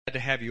Glad to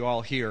have you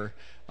all here.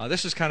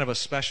 This is kind of a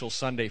special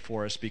Sunday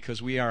for us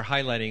because we are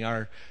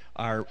highlighting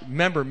our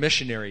member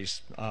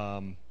missionaries.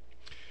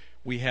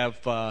 We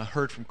have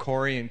heard from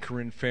Corey and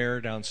Corinne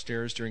Fair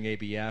downstairs during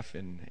ABF,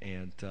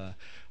 and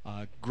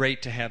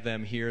great to have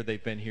them here.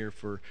 They've been here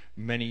for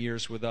many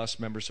years with us,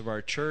 members of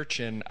our church,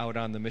 and out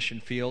on the mission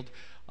field.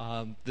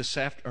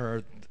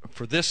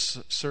 For this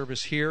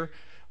service here,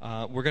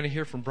 we're going to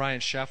hear from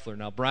Brian Scheffler.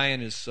 Now,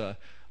 Brian is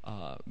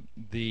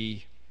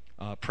the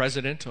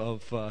president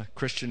of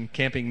Christian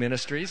Camping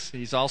Ministries.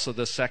 He's also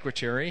the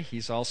secretary.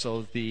 He's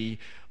also the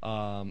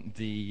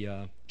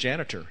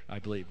janitor, I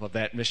believe, of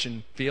that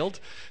mission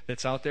field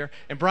that's out there.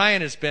 And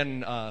Brian has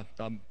been a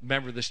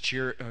member of this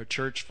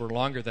church for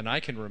longer than I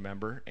can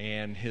remember,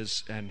 and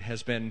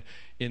has been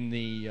in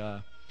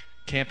the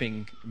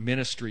camping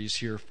ministries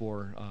here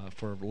for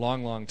a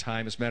long, long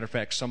time. As a matter of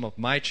fact, some of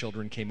my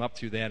children came up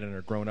through that and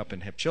are grown up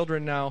and have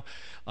children now.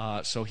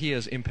 So he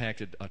has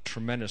impacted a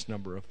tremendous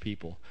number of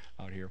people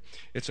out here.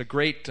 It's a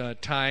great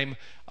time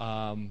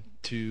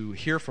to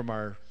hear from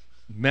our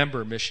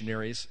member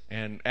missionaries,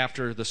 and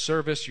after the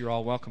service, you're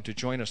all welcome to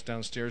join us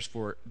downstairs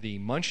for the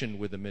Munchin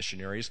with the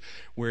Missionaries,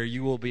 where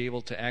you will be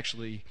able to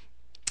actually,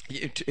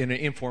 in an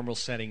informal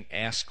setting,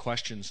 ask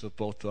questions of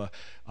both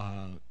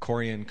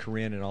Corey and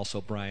Corinne, and also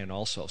Brian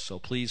also. So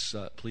please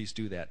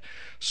do that.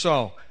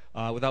 So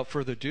without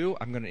further ado,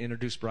 I'm going to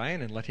introduce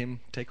Brian and let him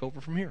take over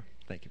from here.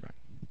 Thank you, Brian.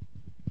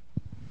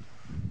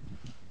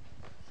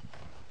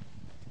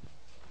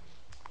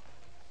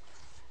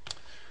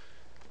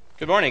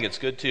 Good morning. It's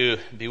good to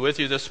be with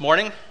you this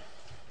morning.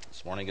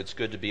 This morning it's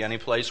good to be any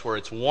place where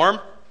it's warm.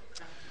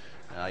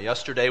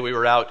 Yesterday we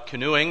were out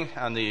canoeing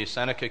on the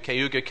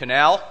Seneca-Cayuga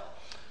Canal,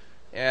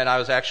 and I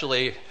was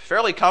actually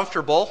fairly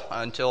comfortable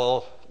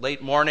until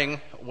late morning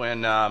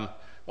when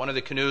one of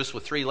the canoes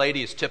with three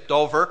ladies tipped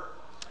over,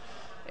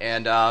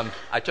 and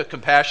I took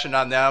compassion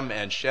on them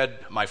and shed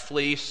my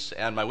fleece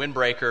and my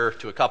windbreaker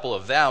to a couple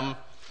of them,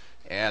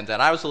 and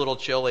then I was a little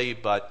chilly,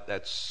 but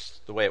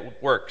that's the way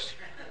it works.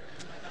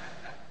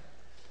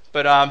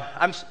 But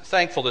I'm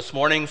thankful this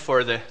morning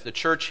for the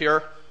church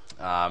here.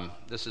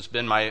 This has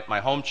been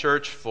my home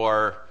church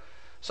for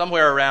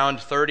somewhere around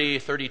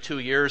 32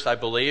 years, I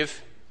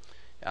believe.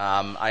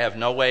 I have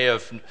no way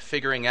of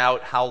figuring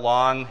out how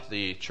long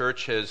the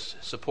church has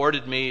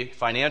supported me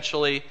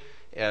financially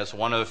as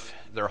one of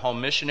their home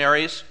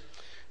missionaries,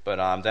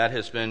 but that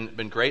has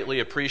been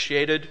greatly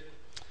appreciated.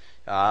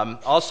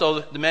 Also,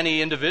 the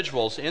many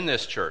individuals in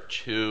this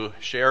church who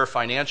share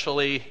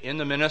financially in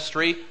the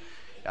ministry.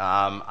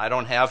 I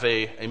don't have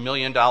a $1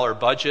 million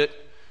budget.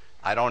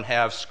 I don't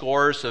have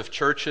scores of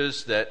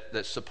churches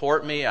that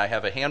support me. I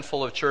have a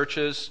handful of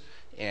churches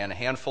and a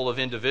handful of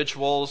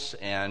individuals,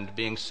 and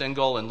being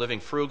single and living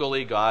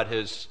frugally, God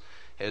has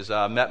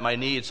met my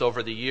needs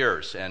over the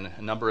years, and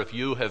a number of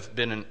you have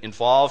been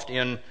involved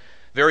in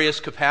various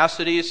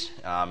capacities.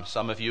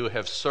 Some of you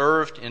have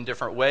served in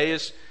different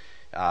ways,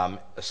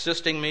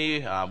 assisting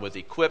me with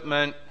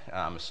equipment,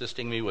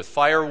 assisting me with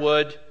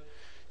firewood,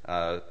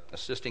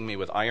 assisting me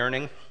with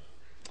ironing,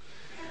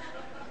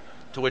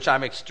 to which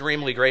I'm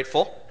extremely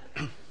grateful.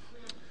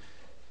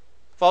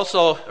 I've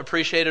also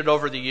appreciated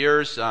over the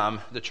years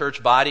the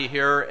church body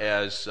here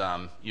as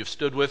you've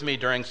stood with me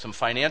during some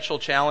financial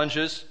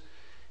challenges.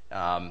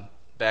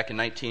 Back in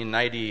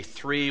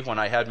 1993, when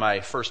I had my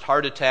first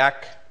heart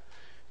attack,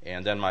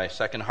 and then my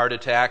second heart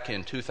attack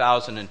in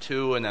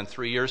 2002, and then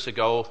 3 years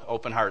ago,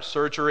 open heart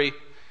surgery.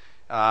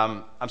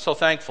 I'm so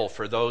thankful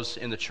for those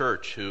in the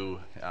church who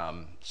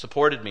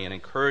supported me and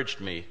encouraged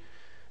me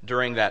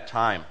during that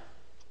time.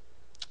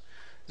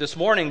 This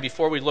morning,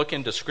 before we look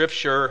into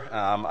Scripture,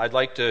 I'd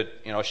like to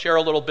share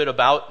a little bit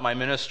about my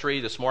ministry.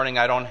 This morning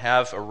I don't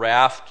have a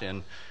raft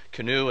and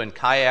canoe and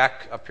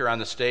kayak up here on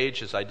the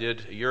stage as I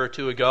did a year or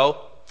two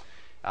ago.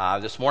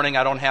 This morning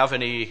I don't have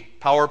any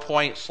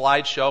PowerPoint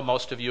slideshow.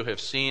 Most of you have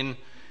seen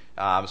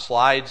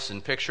slides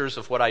and pictures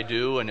of what I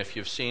do, and if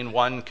you've seen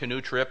one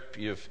canoe trip,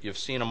 you've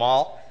seen them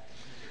all.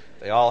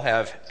 They all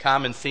have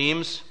common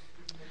themes.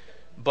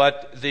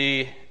 But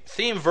the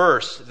theme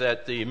verse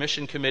that the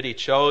mission committee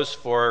chose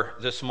for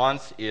this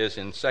month is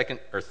in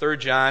 3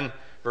 John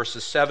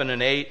verses 7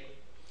 and 8.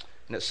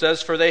 And it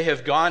says, "For they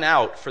have gone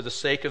out for the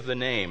sake of the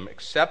name,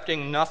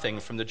 accepting nothing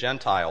from the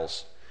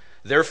Gentiles.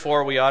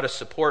 Therefore we ought to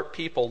support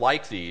people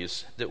like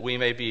these, that we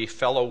may be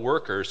fellow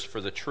workers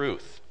for the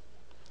truth."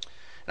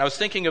 And I was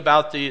thinking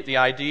about the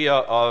idea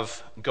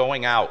of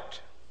going out.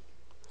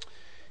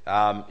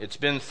 It's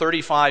been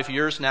 35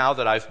 years now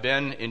that I've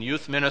been in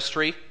youth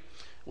ministry,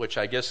 which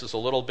I guess is a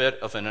little bit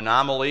of an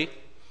anomaly.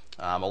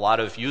 A lot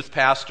of youth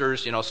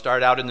pastors,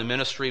 start out in the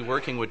ministry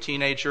working with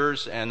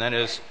teenagers, and then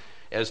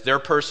as their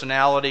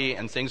personality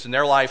and things in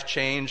their life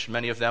change,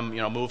 many of them,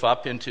 move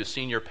up into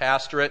senior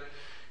pastorate.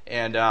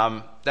 And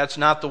that's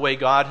not the way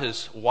God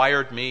has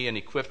wired me and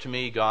equipped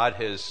me. God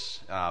has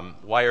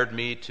wired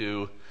me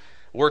to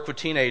work with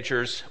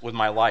teenagers with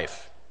my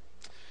life.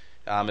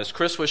 As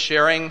Chris was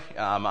sharing,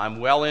 I'm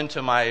well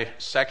into my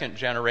second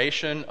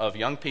generation of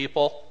young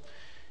people.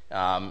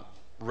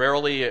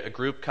 Rarely a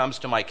group comes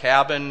to my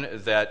cabin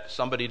that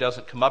somebody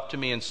doesn't come up to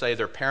me and say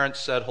their parents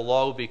said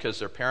hello because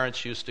their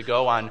parents used to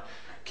go on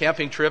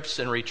camping trips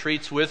and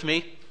retreats with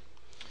me.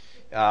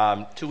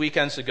 2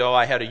 weekends ago,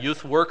 I had a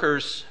youth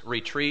workers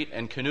retreat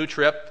and canoe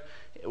trip.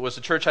 It was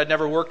a church I'd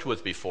never worked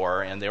with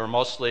before, and they were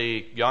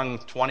mostly young,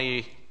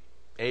 20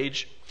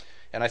 age.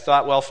 And I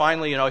thought, well,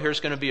 finally, here's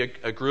going to be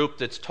a group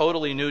that's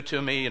totally new to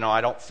me.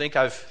 I don't think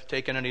I've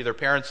taken any of their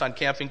parents on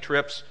camping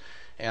trips,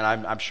 and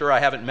I'm sure I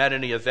haven't met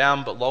any of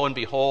them. But lo and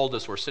behold,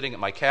 as we're sitting at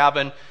my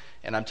cabin,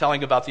 and I'm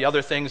telling about the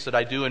other things that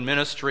I do in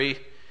ministry,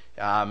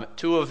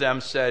 2 of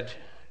them said,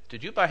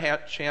 "Did you by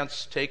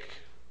chance take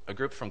a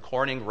group from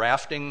Corning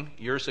rafting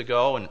years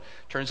ago?" And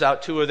turns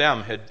out 2 of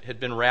them had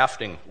been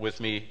rafting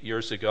with me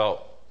years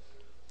ago.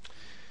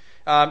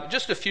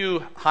 Just a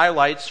few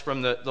highlights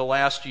from the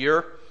last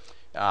year.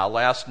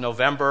 Last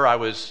November, I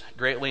was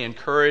greatly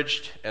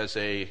encouraged as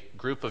a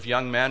group of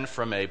young men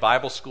from a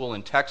Bible school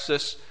in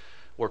Texas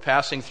were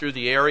passing through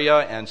the area,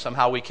 and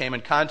somehow we came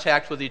in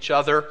contact with each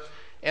other,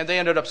 and they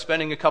ended up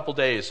spending a couple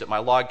days at my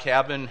log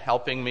cabin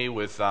helping me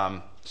with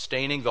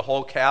staining the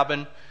whole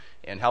cabin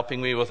and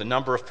helping me with a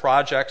number of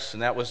projects,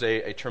 and that was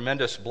a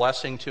tremendous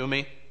blessing to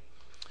me.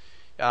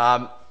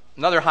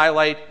 Another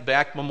highlight,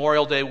 back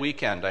Memorial Day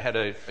weekend, I had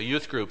a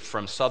youth group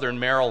from Southern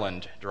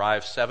Maryland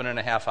drive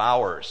 7.5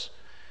 hours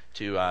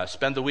to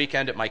spend the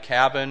weekend at my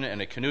cabin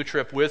and a canoe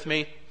trip with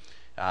me.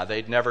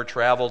 They'd never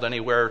traveled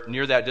anywhere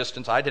near that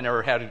distance. I'd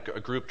never had a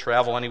group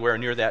travel anywhere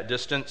near that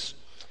distance.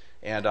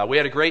 And we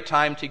had a great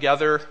time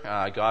together.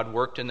 God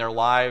worked in their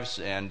lives,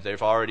 and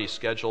they've already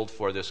scheduled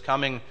for this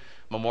coming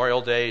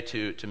Memorial Day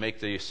to make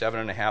the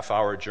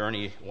 7.5-hour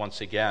journey once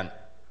again.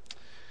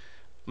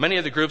 Many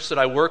of the groups that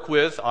I work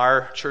with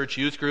are church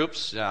youth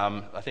groups.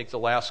 I think the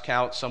last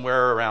count,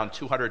 somewhere around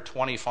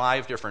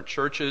 225 different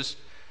churches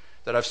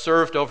that I've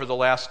served over the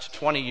last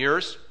 20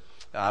 years.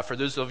 For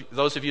those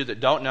of you that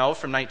don't know,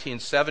 from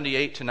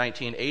 1978 to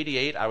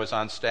 1988, I was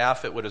on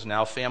staff at what is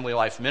now Family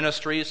Life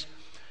Ministries.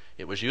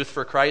 It was Youth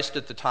for Christ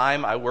at the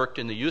time. I worked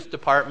in the youth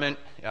department,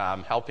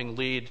 helping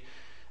lead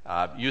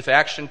youth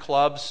action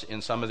clubs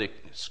in some of the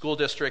school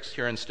districts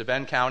here in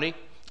Steuben County,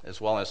 as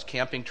well as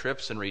camping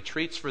trips and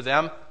retreats for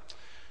them.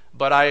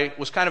 But I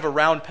was kind of a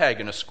round peg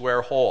in a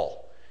square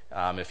hole.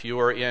 If you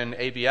were in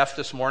ABF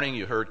this morning,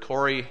 you heard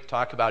Corey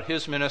talk about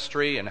his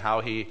ministry and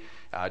how he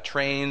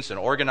trains and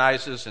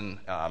organizes and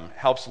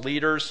helps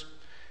leaders.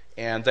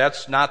 And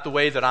that's not the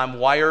way that I'm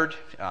wired.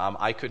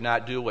 I could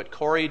not do what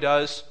Corey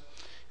does.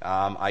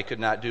 I could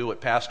not do what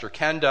Pastor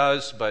Ken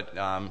does, but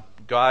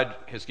God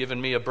has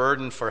given me a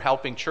burden for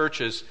helping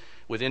churches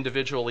with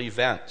individual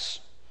events.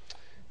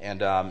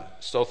 And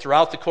so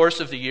throughout the course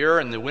of the year,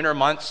 in the winter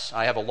months,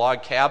 I have a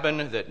log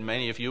cabin that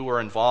many of you were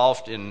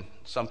involved in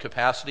some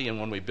capacity in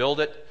when we built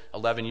it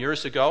 11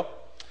 years ago.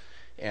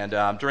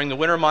 And during the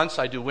winter months,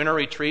 I do winter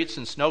retreats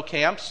and snow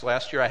camps.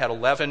 Last year I had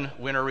 11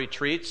 winter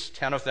retreats.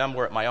 10 of them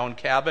were at my own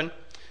cabin,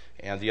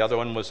 and the other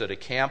one was at a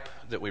camp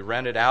that we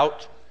rented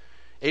out.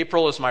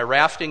 April is my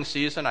rafting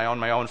season. I own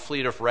my own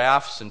fleet of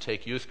rafts and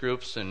take youth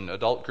groups and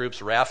adult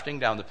groups rafting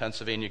down the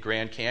Pennsylvania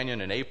Grand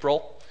Canyon in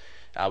April.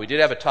 We did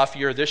have a tough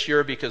year this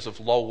year because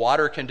of low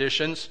water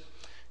conditions,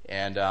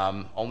 and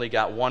only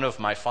got one of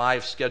my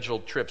 5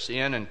 scheduled trips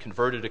in and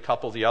converted a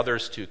couple of the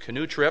others to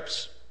canoe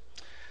trips.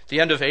 At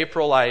the end of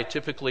April, I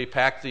typically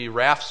pack the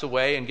rafts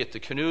away and get the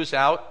canoes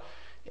out,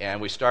 and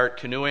we start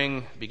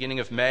canoeing beginning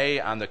of May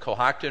on the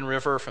Cohocton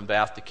River from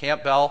Bath to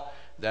Campbell.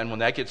 Then when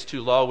that gets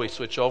too low, we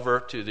switch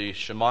over to the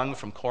Chemung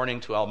from Corning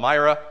to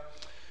Elmira.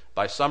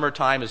 By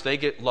summertime, as they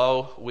get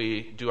low,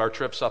 we do our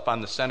trips up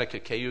on the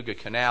Seneca-Cayuga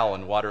Canal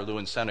in Waterloo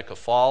and Seneca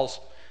Falls.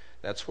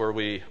 That's where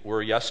we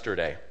were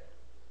yesterday.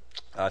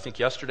 I think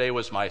yesterday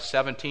was my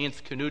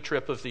 17th canoe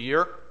trip of the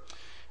year.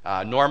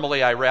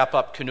 Normally, I wrap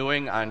up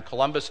canoeing on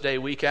Columbus Day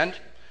weekend,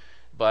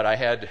 but I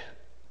had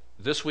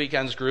this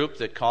weekend's group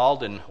that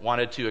called and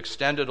wanted to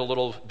extend it a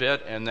little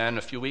bit, and then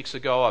a few weeks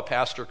ago, a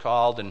pastor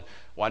called and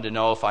wanted to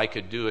know if I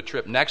could do a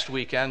trip next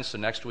weekend. So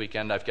next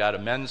weekend, I've got a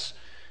men's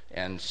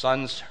and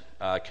sons'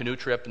 canoe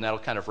trip, and that'll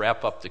kind of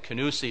wrap up the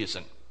canoe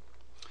season.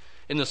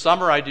 In the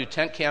summer, I do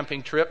tent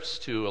camping trips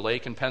to a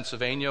lake in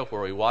Pennsylvania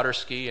where we water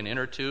ski and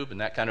inner tube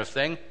and that kind of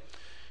thing.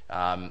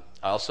 I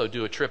also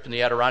do a trip in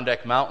the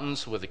Adirondack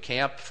Mountains with a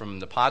camp from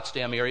the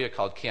Potsdam area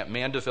called Camp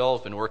Mandeville.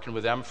 I've been working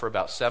with them for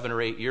about 7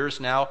 or 8 years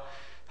now,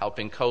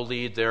 helping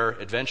co-lead their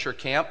adventure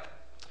camp,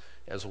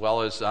 as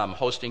well as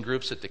hosting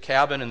groups at the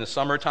cabin in the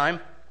summertime.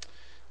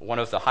 One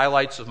of the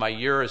highlights of my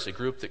year is a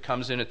group that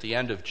comes in at the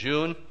end of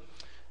June.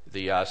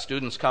 The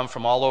students come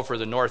from all over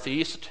the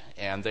Northeast,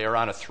 and they are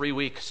on a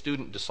 3-week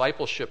student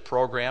discipleship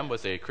program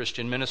with a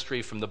Christian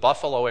ministry from the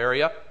Buffalo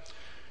area.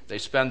 They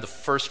spend the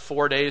first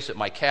 4 days at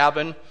my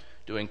cabin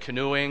doing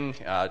canoeing,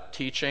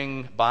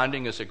 teaching,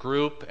 bonding as a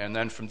group, and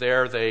then from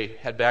there they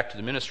head back to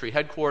the ministry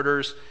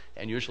headquarters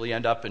and usually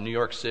end up in New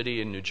York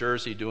City and New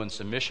Jersey doing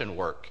some mission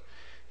work.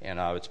 And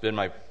it's been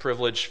my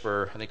privilege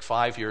for, I think,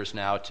 5 years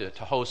now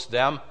to host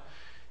them.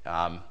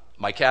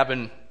 My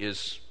cabin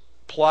is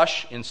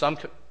plush in some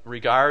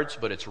regards,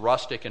 but it's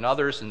rustic in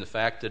others in the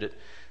fact that it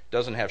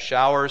doesn't have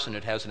showers, and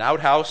it has an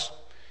outhouse.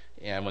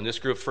 And when this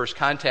group first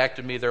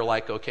contacted me, they're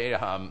like, okay,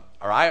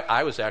 or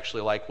I was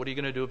actually like, what are you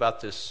going to do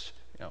about this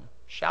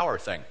shower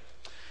thing?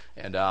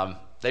 And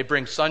they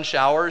bring sun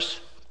showers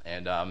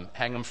and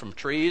hang them from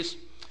trees,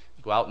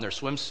 go out in their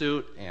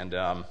swimsuit,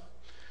 and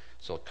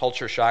so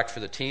culture shock for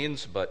the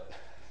teens, but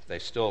they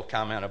still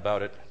comment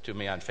about it to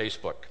me on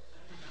Facebook.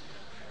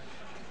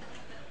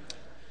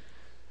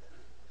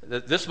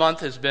 This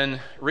month has been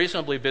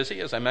reasonably busy.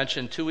 As I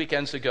mentioned 2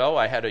 weekends ago,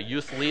 I had a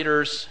youth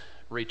leaders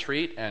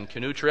retreat and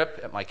canoe trip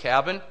at my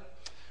cabin.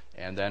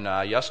 And then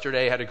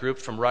yesterday I had a group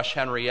from Rush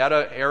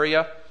Henrietta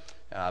area.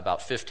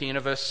 About 15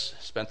 of us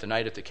spent the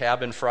night at the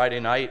cabin Friday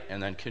night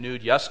and then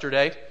canoed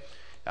yesterday.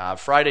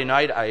 Friday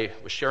night I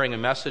was sharing a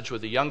message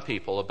with the young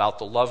people about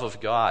the love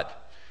of God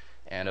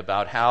and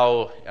about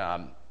how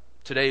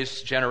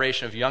today's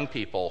generation of young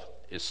people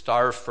is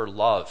starved for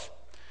love.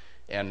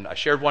 And I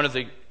shared one of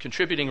the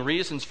contributing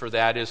reasons for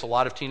that is a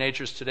lot of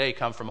teenagers today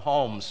come from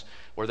homes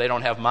where they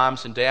don't have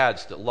moms and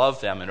dads that love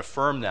them and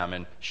affirm them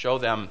and show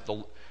them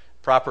the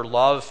proper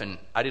love. And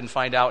I didn't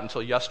find out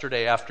until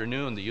yesterday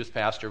afternoon. The youth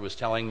pastor was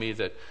telling me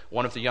that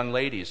one of the young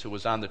ladies who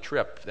was on the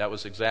trip, that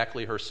was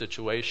exactly her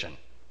situation.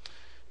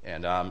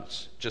 And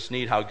it's just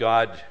neat how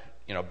God,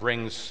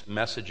 brings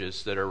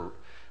messages that are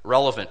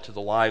relevant to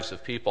the lives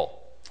of people.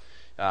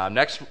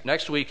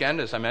 Next weekend,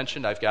 as I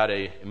mentioned, I've got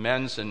a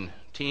men's and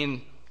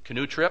teen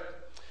canoe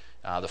trip.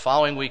 The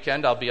following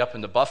weekend, I'll be up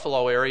in the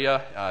Buffalo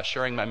area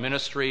sharing my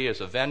ministry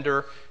as a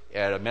vendor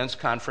at a men's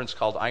conference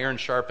called Iron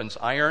Sharpens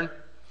Iron.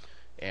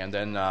 And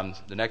then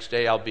the next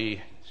day, I'll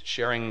be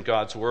sharing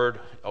God's Word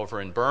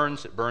over in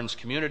Burns at Burns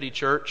Community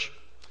Church.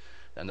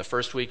 And the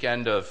first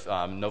weekend of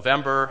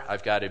November,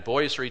 I've got a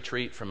boys'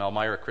 retreat from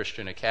Elmira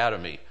Christian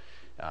Academy.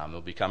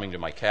 They'll be coming to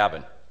my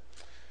cabin.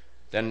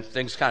 Then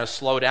things kind of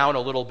slow down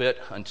a little bit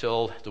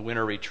until the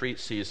winter retreat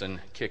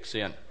season kicks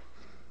in.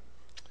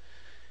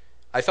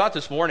 I thought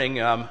this morning,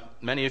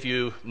 many of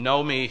you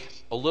know me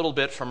a little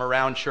bit from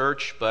around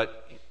church,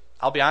 but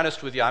I'll be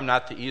honest with you, I'm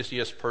not the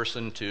easiest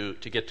person to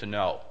get to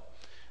know.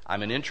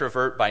 I'm an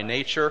introvert by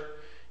nature.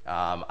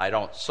 I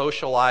don't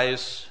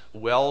socialize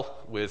well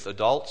with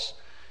adults.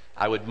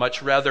 I would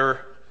much rather,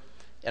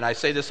 and I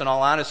say this in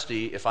all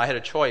honesty, if I had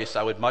a choice,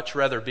 I would much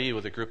rather be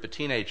with a group of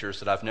teenagers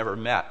that I've never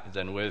met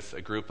than with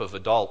a group of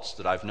adults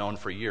that I've known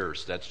for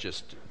years. That's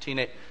just,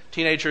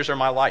 teenagers are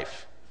my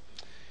life.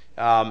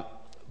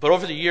 But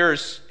over the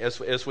years,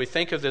 as we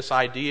think of this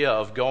idea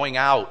of going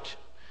out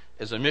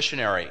as a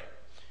missionary,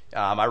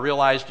 I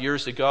realized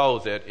years ago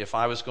that if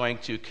I was going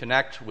to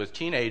connect with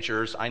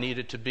teenagers, I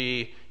needed to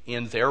be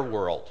in their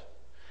world.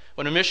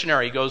 When a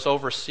missionary goes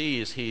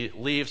overseas, he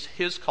leaves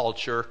his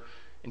culture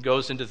and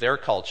goes into their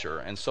culture.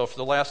 And so for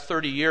the last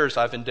 30 years,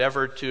 I've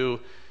endeavored to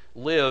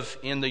live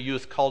in the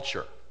youth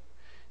culture.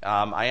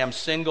 I am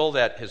single.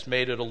 That has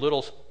made it a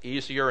little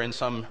easier in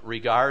some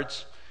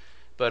regards.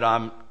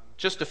 But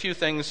just a few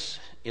things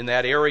in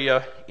that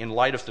area in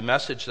light of the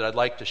message that I'd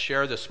like to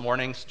share this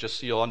morning, just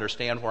so you'll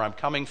understand where I'm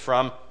coming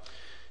from.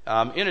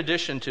 In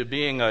addition to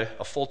being a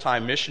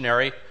full-time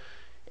missionary,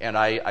 and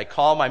I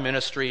call my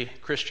ministry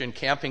Christian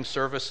Camping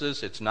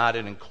Services. It's not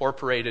an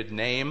incorporated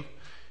name.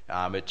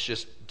 It's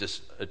just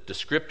a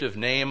descriptive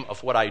name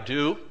of what I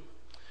do.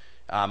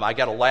 I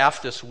got a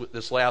laugh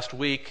this last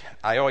week.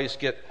 I always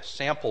get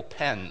sample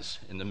pens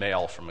in the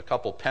mail from a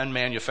couple pen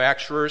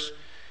manufacturers,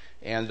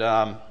 and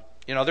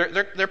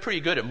they're pretty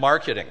good at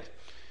marketing.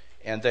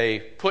 And they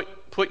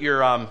put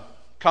your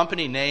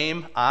company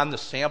name on the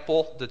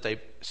sample that they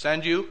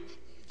send you.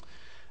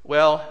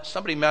 Well,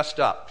 somebody messed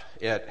up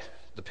at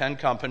the pen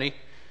company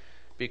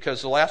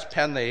because the last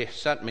pen they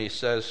sent me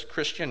says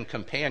Christian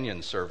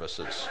Companion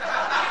Services.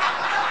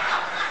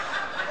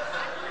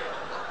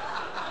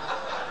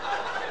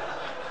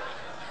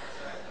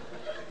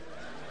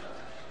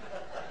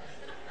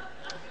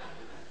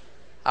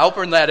 I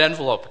opened that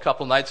envelope a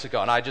couple nights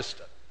ago, and I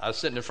was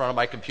sitting in front of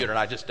my computer, and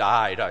I just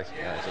died.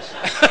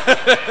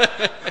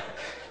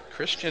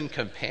 Christian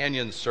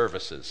Companion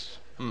Services.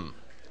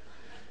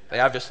 They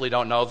obviously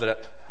don't know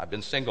that I've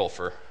been single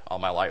for all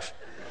my life.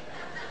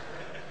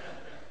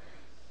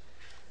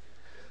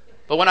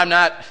 But when I'm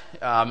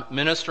not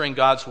ministering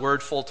God's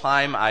Word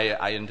full-time,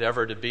 I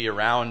endeavor to be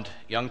around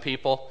young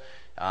people.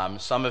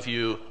 Some of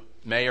you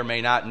may or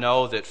may not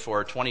know that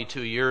for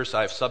 22 years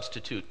I've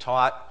substitute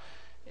taught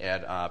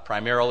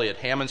primarily at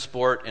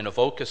Hammondsport and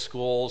Avoca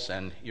schools,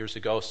 and years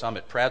ago some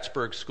at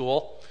Prattsburg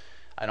School.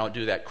 I don't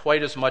do that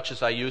quite as much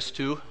as I used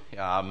to,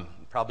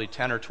 probably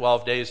 10 or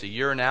 12 days a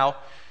year now,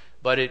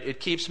 but it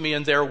keeps me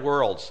in their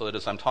world so that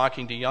as I'm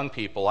talking to young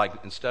people,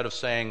 instead of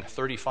saying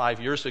 35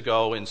 years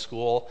ago in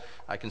school,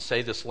 I can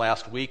say this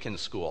last week in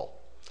school.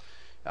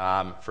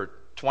 For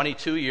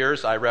 22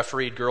 years, I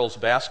refereed girls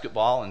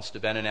basketball in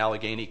Steuben and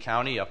Allegheny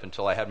County up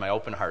until I had my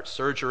open heart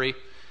surgery.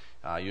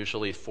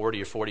 Usually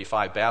 40 or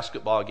 45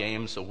 basketball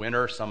games a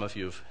winter. Some of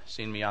you have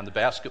seen me on the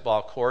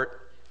basketball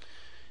court.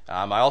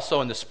 I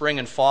also, in the spring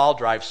and fall,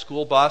 drive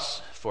school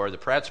bus for the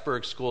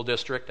Prattsburg School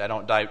District. I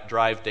don't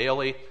drive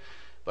daily,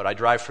 but I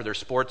drive for their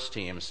sports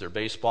teams, their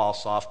baseball,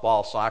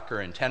 softball, soccer,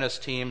 and tennis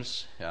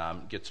teams.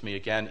 Gets me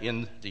again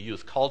in the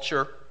youth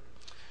culture.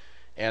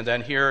 And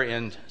then here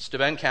in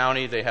Steuben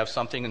County, they have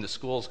something in the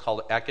schools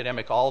called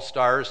Academic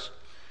All-Stars,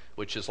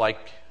 which is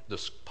like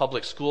the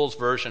public schools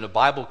version of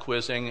Bible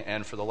quizzing.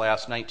 And for the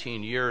last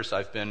 19 years,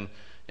 I've been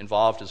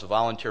involved as a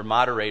volunteer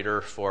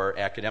moderator for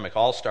Academic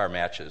All-Star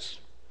matches.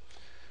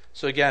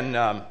 So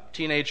again,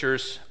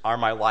 teenagers are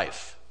my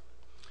life.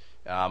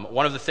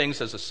 One of the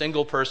things as a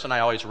single person I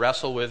always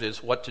wrestle with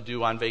is what to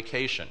do on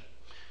vacation.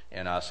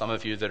 And some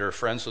of you that are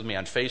friends with me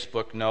on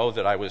Facebook know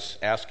that I was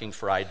asking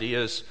for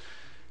ideas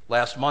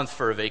last month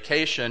for a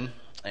vacation,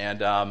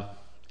 and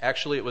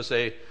actually it was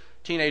a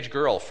teenage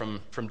girl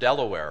from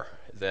Delaware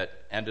that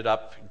ended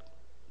up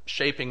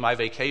shaping my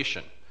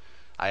vacation.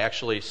 I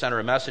actually sent her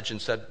a message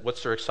and said,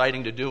 "What's there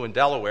exciting to do in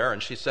Delaware?"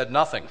 And she said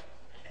nothing.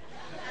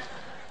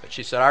 But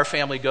she said, "Our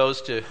family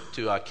goes to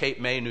Cape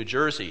May, New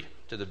Jersey,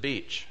 to the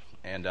beach."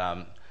 And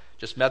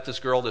just met this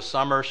girl this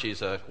summer.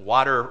 She's a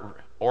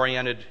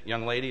water-oriented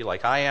young lady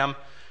like I am.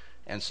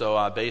 And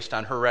so based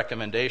on her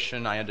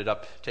recommendation, I ended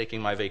up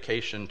taking my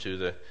vacation to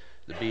the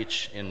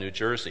beach in New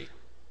Jersey.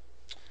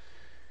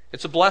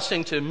 It's a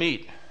blessing to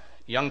meet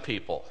young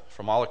people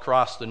from all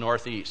across the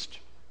Northeast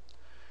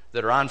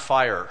that are on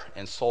fire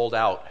and sold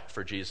out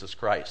for Jesus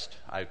Christ.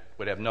 I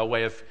would have no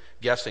way of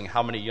guessing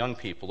how many young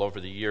people over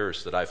the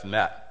years that I've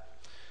met.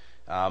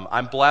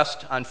 I'm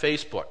blessed on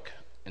Facebook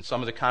in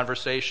some of the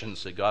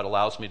conversations that God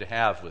allows me to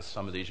have with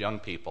some of these young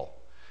people.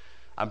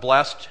 I'm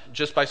blessed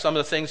just by some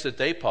of the things that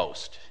they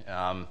post.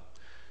 A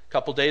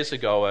couple days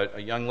ago, a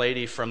young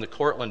lady from the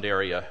Cortland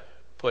area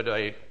put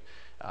a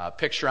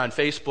picture on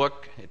Facebook.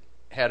 It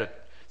had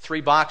 3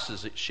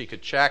 boxes that she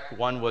could check.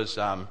 One was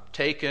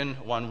taken,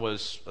 one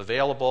was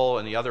available,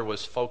 and the other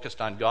was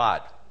focused on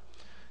God.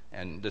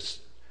 And this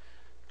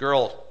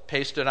girl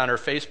pasted on her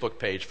Facebook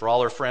page for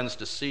all her friends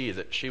to see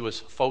that she was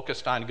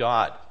focused on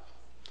God.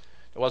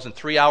 It wasn't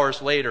 3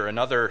 hours later,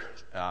 another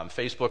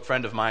Facebook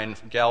friend of mine,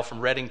 a gal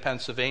from Reading,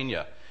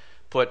 Pennsylvania,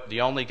 put,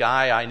 "The only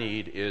guy I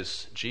need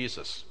is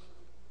Jesus."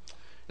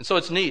 And so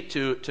it's neat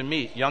to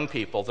meet young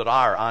people that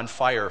are on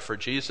fire for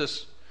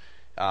Jesus.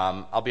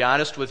 I'll be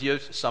honest with you,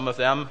 some of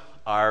them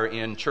are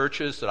in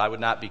churches that I would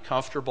not be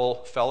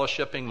comfortable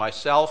fellowshipping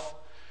myself,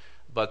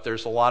 but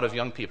there's a lot of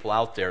young people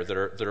out there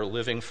that are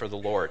living for the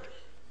Lord.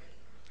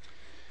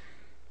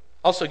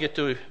 Also get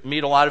to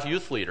meet a lot of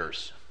youth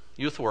leaders,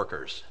 youth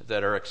workers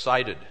that are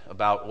excited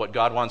about what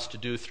God wants to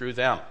do through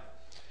them.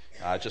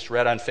 I just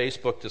read on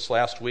Facebook this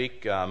last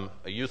week a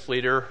youth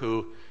leader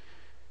who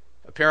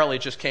apparently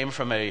just came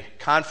from a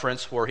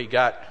conference where he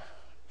got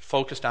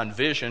focused on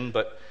vision,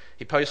 but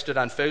he posted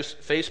on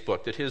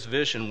Facebook that his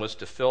vision was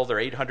to fill their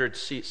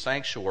 800-seat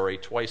sanctuary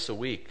twice a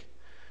week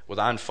with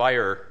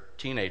on-fire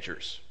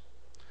teenagers.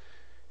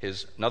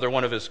 Another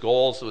one of his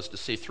goals was to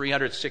see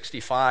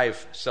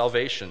 365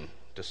 salvation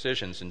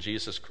decisions in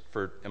Jesus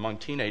among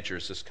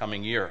teenagers this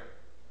coming year.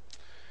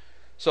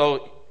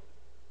 So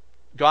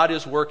God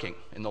is working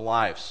in the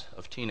lives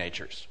of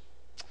teenagers.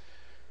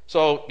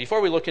 So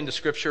before we look into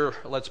Scripture,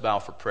 let's bow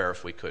for prayer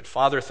if we could.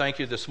 Father, thank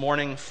you this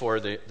morning for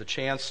the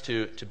chance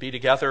to be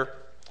together.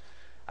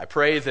 I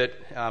pray that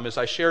as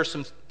I share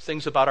some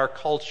things about our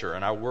culture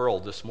and our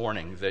world this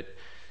morning, that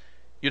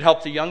you'd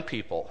help the young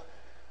people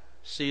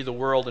see the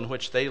world in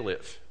which they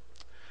live.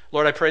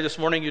 Lord, I pray this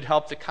morning you'd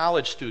help the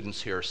college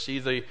students here see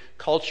the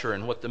culture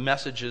and what the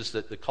messages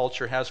that the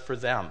culture has for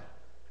them.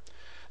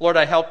 Lord,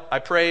 I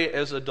pray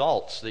as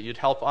adults that you'd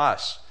help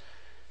us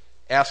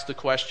ask the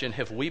question,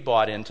 have we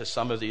bought into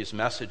some of these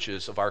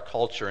messages of our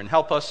culture? And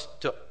help us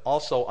to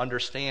also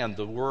understand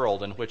the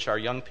world in which our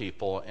young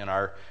people and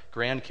our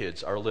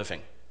grandkids are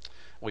living.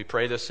 We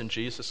pray this in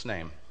Jesus'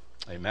 name.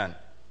 Amen.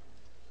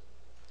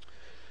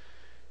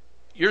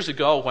 Years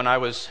ago, when I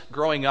was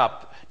growing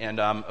up, and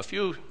a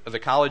few of the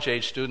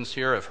college-age students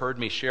here have heard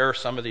me share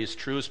some of these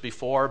truths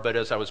before, but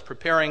as I was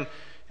preparing,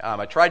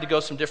 I tried to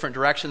go some different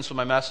directions with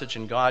my message,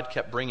 and God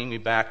kept bringing me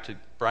back to,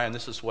 "Brian,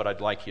 this is what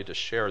I'd like you to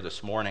share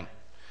this morning."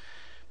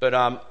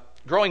 But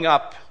growing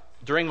up,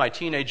 during my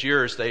teenage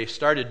years, they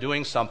started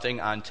doing something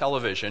on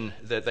television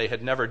that they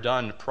had never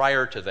done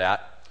prior to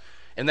that,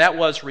 and that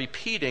was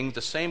repeating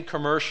the same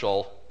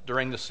commercial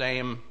during the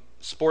same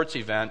sports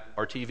event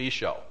or TV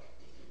show.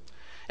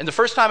 And the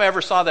first time I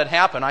ever saw that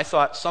happen, I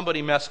thought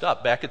somebody messed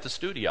up back at the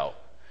studio.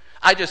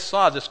 I just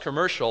saw this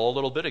commercial a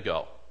little bit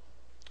ago.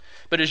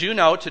 But as you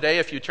know, today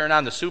if you turn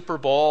on the Super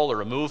Bowl or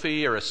a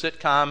movie or a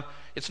sitcom,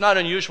 it's not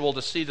unusual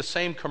to see the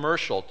same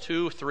commercial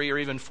 2, 3, or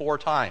even 4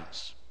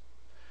 times.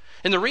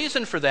 And the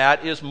reason for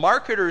that is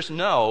marketers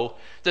know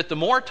that the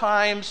more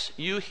times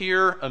you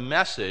hear a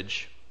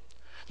message,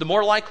 the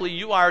more likely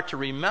you are to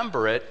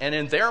remember it and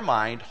in their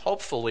mind,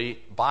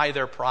 hopefully, buy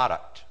their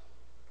product.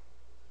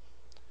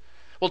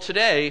 Well,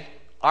 today,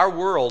 our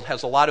world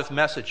has a lot of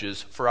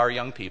messages for our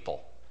young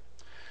people.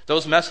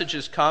 Those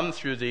messages come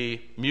through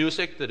the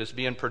music that is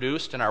being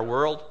produced in our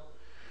world.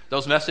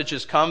 Those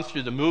messages come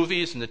through the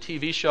movies and the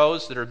TV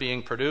shows that are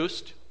being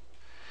produced.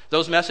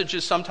 Those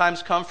messages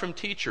sometimes come from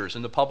teachers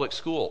in the public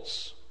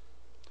schools.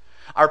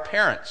 Our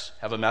parents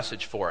have a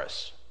message for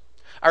us.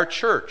 Our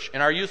church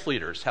and our youth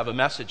leaders have a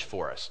message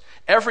for us.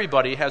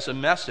 Everybody has a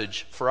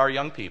message for our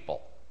young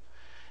people.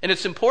 And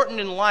it's important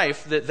in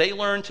life that they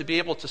learn to be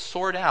able to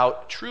sort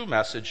out true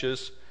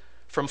messages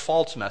from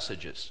false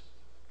messages.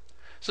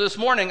 So this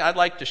morning, I'd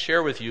like to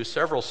share with you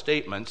several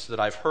statements that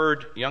I've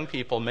heard young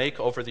people make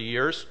over the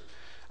years.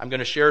 I'm going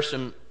to share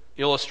some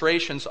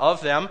illustrations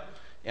of them.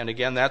 And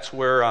again, that's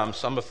where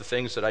some of the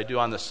things that I do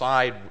on the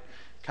side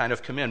kind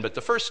of come in. But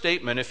the first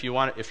statement, if you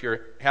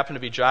happen to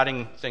be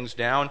jotting things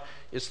down,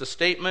 is the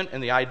statement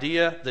and the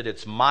idea that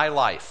it's my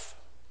life.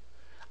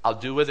 I'll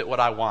do with it what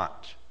I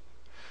want.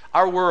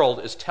 Our world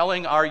is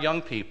telling our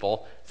young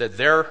people that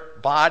their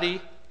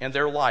body and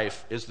their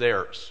life is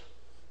theirs.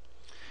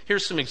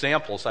 Here's some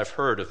examples I've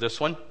heard of this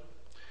one.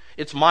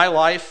 It's my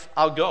life,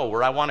 I'll go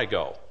where I want to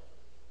go.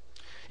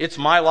 It's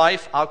my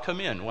life, I'll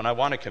come in when I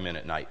want to come in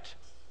at night.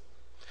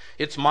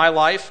 It's my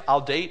life,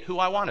 I'll date who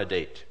I want to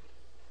date.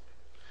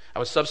 I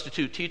was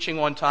substitute teaching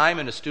one time,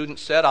 and a student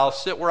said, I'll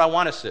sit where I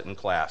want to sit in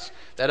class.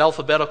 That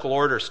alphabetical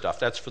order stuff,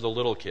 that's for the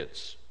little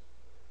kids.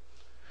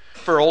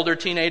 For older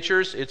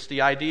teenagers, it's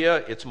the idea,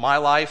 it's my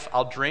life,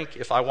 I'll drink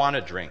if I want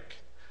to drink.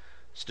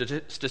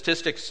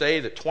 Statistics say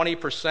that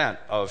 20%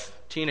 of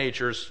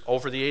teenagers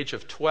over the age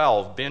of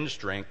 12 binge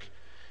drink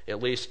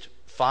at least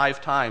 5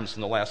 times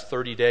in the last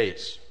 30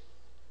 days.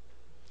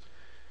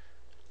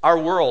 Our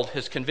world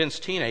has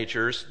convinced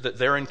teenagers that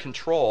they're in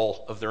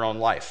control of their own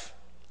life,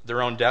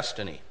 their own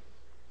destiny.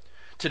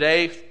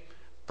 Today,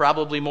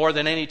 probably more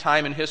than any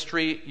time in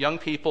history, young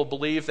people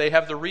believe they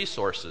have the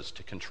resources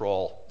to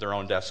control their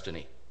own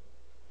destiny.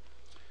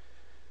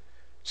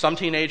 Some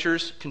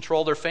teenagers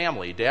control their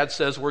family. Dad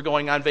says, we're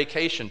going on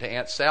vacation to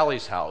Aunt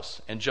Sally's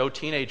house. And Joe,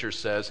 teenager,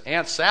 says,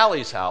 Aunt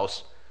Sally's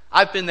house?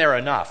 I've been there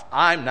enough.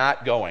 I'm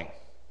not going.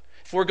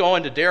 If we're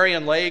going to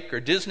Darien Lake or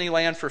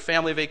Disneyland for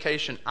family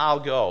vacation, I'll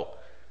go.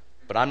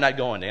 But I'm not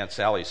going to Aunt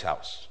Sally's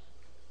house.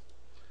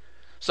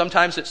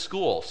 Sometimes at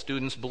school,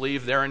 students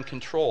believe they're in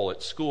control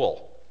at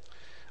school.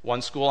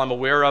 One school I'm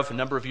aware of a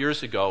number of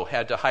years ago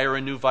had to hire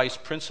a new vice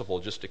principal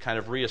just to kind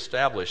of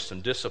reestablish some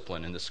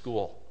discipline in the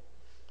school.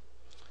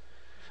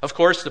 Of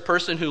course, the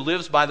person who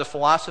lives by the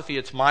philosophy,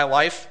 it's my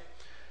life,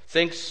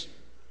 thinks,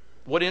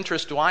 what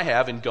interest do I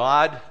have in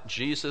God,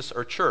 Jesus,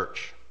 or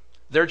church?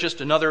 They're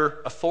just another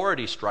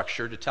authority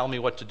structure to tell me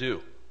what to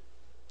do.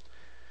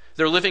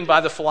 They're living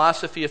by the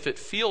philosophy, if it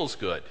feels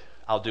good,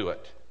 I'll do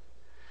it.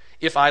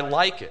 If I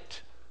like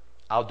it,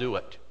 I'll do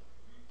it.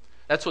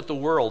 That's what the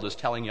world is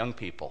telling young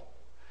people.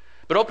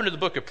 But open to the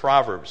book of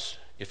Proverbs.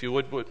 If you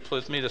would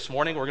with me this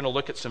morning, we're going to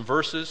look at some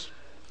verses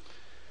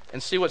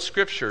and see what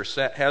Scripture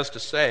has to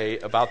say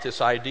about this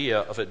idea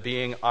of it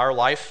being our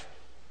life.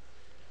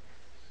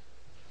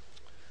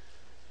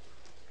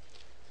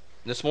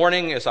 This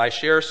morning, as I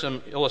share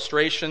some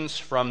illustrations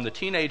from the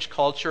teenage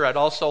culture, I'd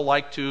also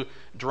like to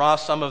draw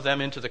some of them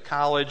into the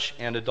college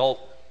and adult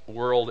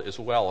world as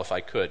well, if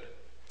I could.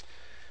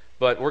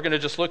 But we're going to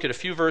just look at a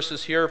few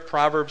verses here.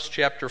 Proverbs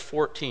chapter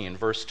 14,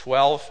 verse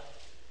 12.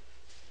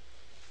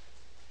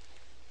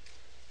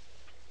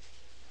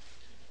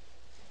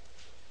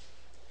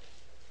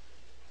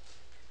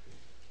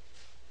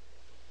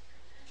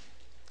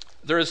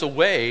 There is a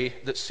way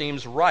that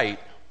seems right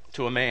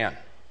to a man,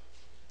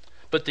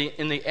 but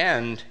in the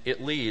end,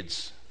 it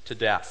leads to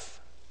death.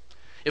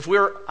 If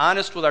we're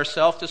honest with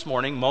ourselves this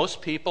morning,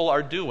 most people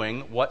are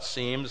doing what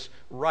seems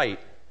right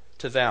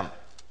to them.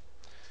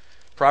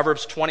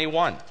 Proverbs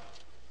 21,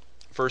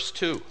 verse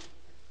 2.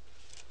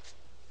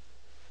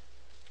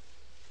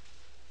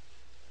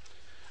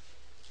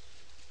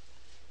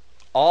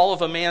 All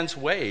of a man's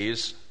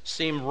ways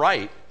seem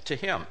right to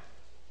him.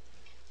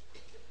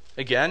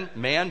 Again,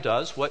 man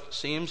does what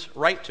seems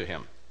right to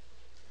him.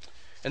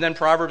 And then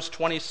Proverbs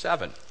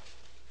 27,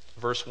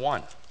 verse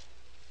 1.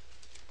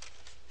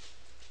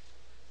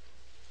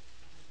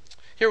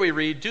 Here we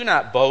read, do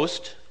not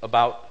boast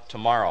about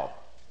tomorrow.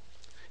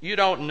 You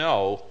don't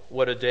know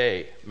what a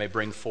day may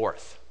bring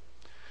forth.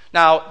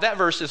 Now, that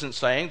verse isn't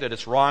saying that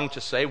it's wrong to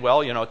say,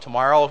 well,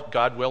 tomorrow,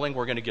 God willing,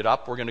 we're going to get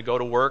up, we're going to go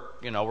to work,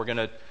 we're going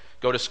to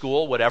go to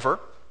school, whatever.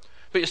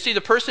 But you see,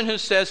 the person who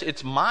says,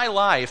 it's my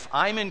life,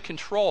 I'm in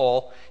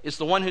control, is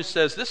the one who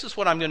says, this is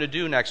what I'm going to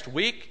do next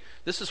week,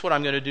 this is what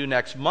I'm going to do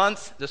next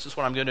month, this is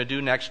what I'm going to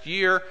do next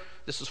year,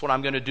 this is what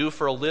I'm going to do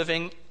for a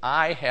living.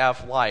 I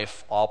have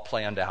life all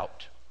planned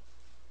out.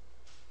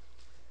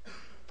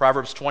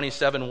 Proverbs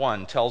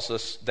 27:1 tells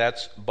us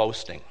that's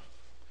boasting.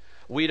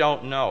 We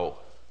don't know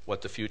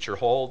what the future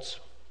holds.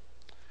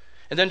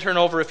 And then turn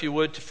over, if you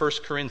would, to 1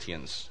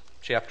 Corinthians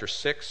chapter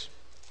 6.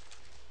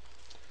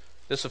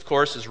 This, of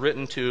course, is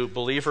written to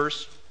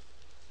believers.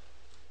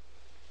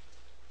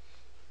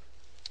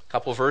 A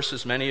couple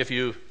verses many of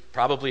you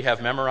probably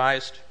have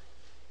memorized.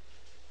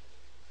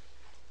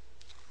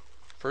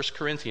 1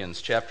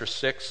 Corinthians chapter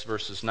 6,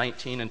 verses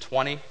 19 and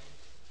 20.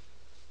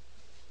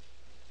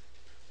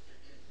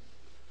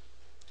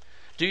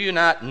 Do you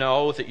not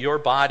know that your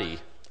body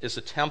is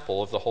a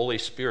temple of the Holy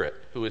Spirit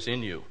who is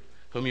in you,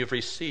 whom you've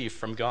received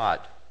from God?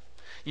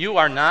 You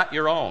are not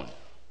your own.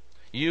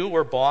 You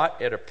were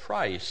bought at a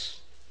price.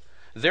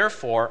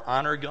 Therefore,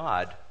 honor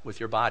God with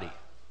your body.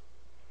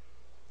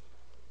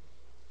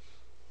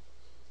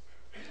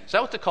 Is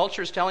that what the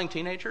culture is telling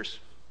teenagers?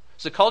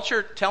 Is the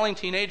culture telling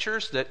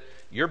teenagers that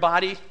your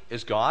body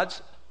is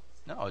God's?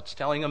 No, it's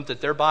telling them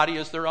that their body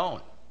is their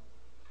own.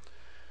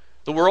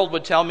 The world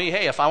would tell me,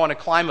 hey, if I want to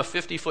climb a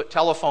 50-foot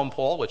telephone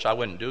pole, which I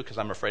wouldn't do because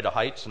I'm afraid of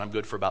heights and I'm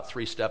good for about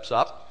 3 steps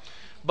up,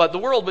 but the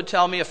world would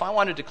tell me if I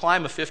wanted to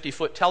climb a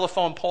 50-foot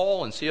telephone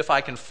pole and see if I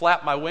can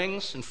flap my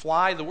wings and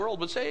fly, the world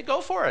would say, hey, go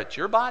for it. It's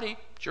your body.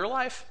 It's your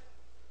life.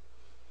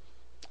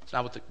 It's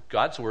not what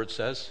God's word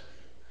says.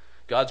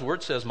 God's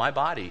word says my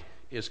body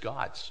is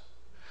God's.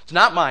 It's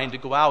not mine to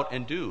go out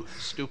and do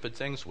stupid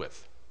things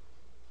with.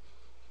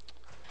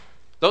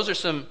 Those are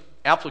some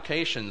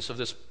applications of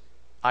this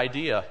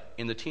idea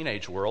in the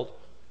teenage world.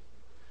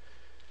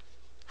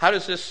 How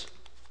does this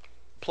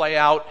play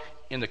out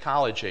in the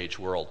college age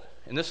world?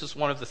 And this is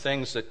one of the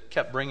things that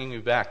kept bringing me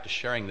back to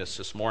sharing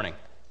this morning.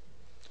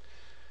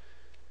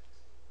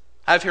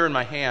 I have here in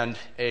my hand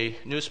a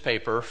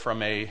newspaper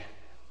from a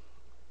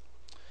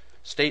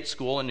state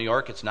school in New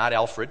York. It's not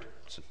Alfred.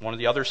 It's one of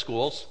the other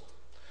schools.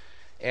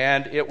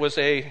 And it was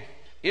a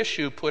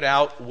issue put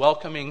out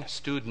welcoming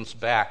students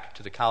back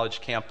to the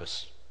college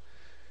campus.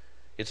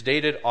 It's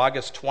dated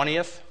August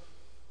 20th.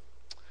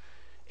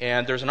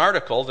 And there's an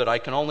article that I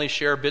can only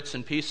share bits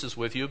and pieces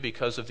with you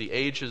because of the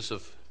ages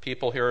of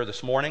people here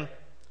this morning.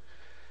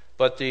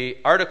 But the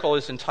article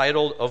is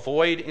entitled,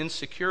 Avoid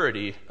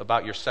Insecurity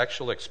About Your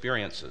Sexual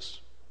Experiences.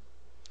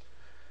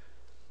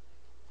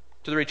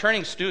 To the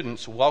returning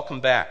students, welcome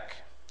back.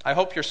 I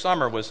hope your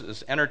summer was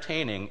as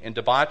entertaining and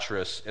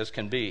debaucherous as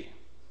can be.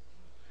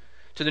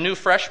 To the new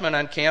freshmen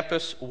on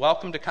campus,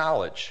 welcome to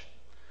college.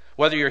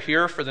 Whether you're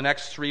here for the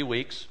next 3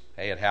 weeks,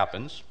 hey, it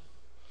happens,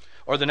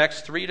 or the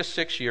next 3 to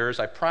 6 years,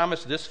 I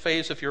promise this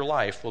phase of your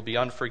life will be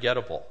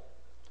unforgettable.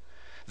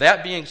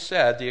 That being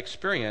said, the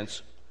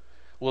experience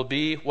will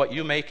be what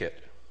you make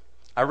it.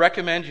 I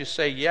recommend you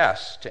say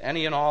yes to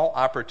any and all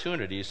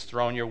opportunities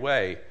thrown your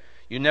way.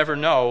 You never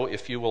know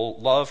if you will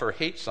love or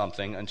hate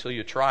something until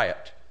you try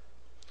it.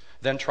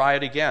 Then try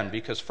it again,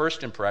 because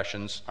first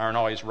impressions aren't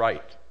always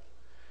right.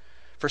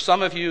 For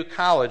some of you,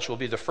 college will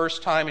be the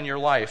first time in your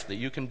life that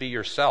you can be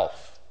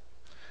yourself.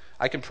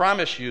 I can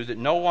promise you that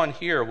no one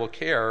here will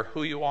care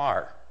who you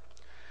are.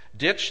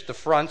 Ditch the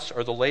fronts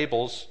or the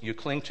labels you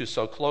cling to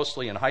so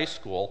closely in high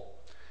school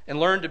and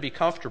learn to be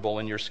comfortable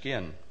in your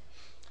skin.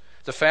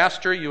 The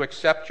faster you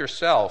accept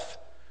yourself,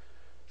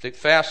 the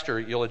faster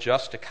you'll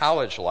adjust to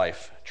college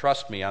life.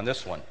 Trust me on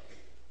this one.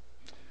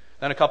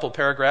 Then a couple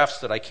paragraphs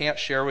that I can't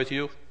share with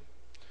you.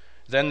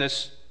 Then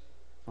this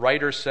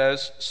writer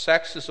says,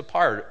 sex is a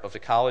part of the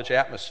college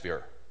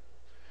atmosphere.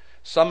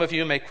 Some of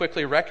you may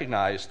quickly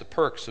recognize the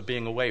perks of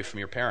being away from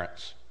your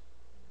parents.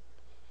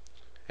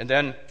 And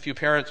then a few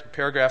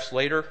paragraphs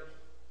later,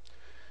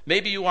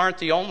 maybe you aren't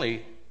the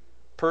only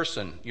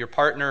person your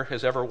partner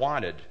has ever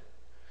wanted,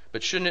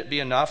 but shouldn't it be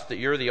enough that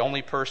you're the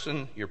only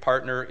person your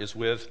partner is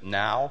with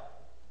now?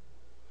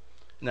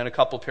 And then a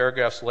couple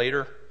paragraphs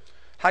later,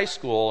 high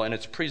school and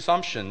its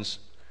presumptions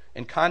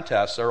and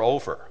contests are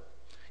over.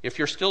 If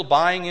you're still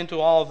buying into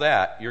all of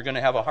that, you're going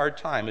to have a hard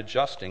time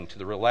adjusting to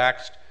the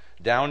relaxed,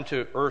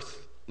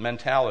 down-to-earth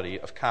mentality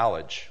of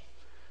college.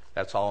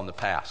 That's all in the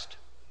past.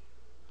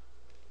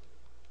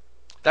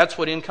 That's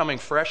what incoming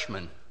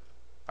freshmen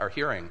are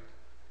hearing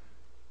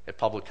at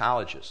public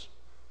colleges.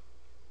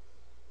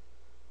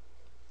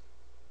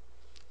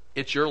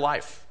 It's your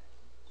life.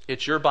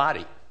 It's your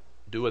body.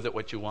 Do with it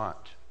what you want.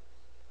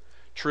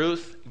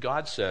 Truth,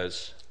 God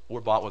says,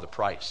 we're bought with a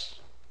price.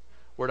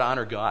 We're to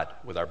honor God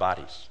with our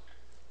bodies.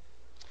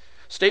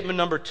 Statement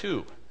number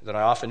 2 that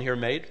I often hear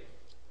made,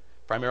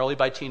 primarily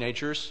by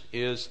teenagers,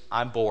 is,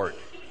 I'm bored.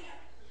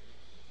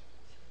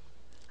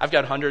 I've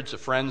got hundreds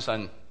of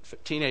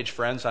teenage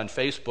friends on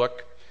Facebook,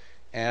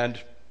 and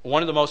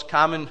one of the most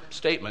common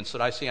statements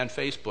that I see on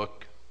Facebook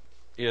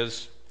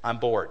is, I'm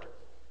bored.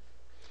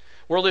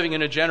 We're living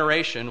in a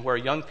generation where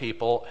young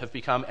people have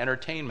become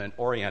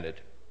entertainment-oriented,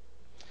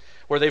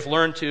 where they've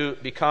learned to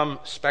become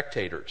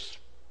spectators.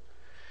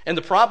 And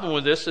the problem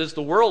with this is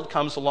the world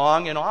comes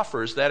along and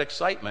offers that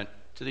excitement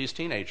to these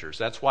teenagers.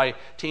 That's why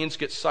teens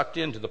get sucked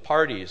into the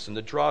parties and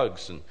the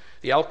drugs and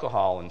the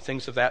alcohol and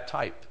things of that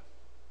type.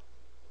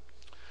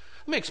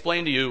 Let me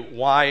explain to you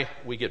why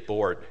we get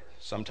bored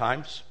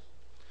sometimes.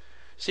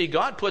 See,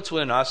 God puts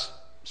within us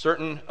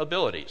certain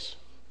abilities.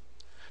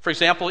 For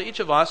example, each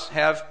of us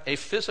have a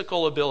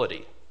physical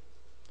ability.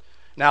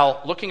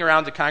 Now, looking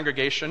around the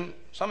congregation,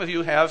 some of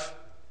you have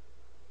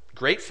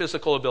great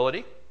physical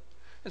ability,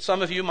 and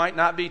some of you might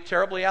not be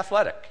terribly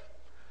athletic.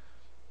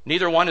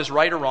 Neither one is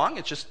right or wrong.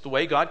 It's just the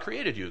way God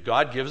created you.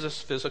 God gives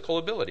us physical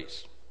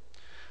abilities.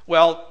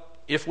 Well,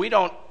 if we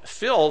don't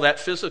fill that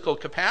physical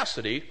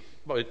capacity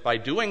by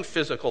doing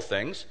physical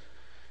things,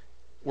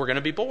 we're going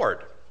to be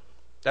bored.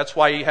 That's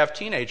why you have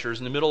teenagers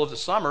in the middle of the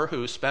summer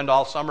who spend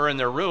all summer in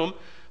their room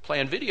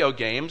playing video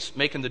games,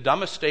 making the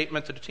dumbest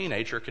statement that a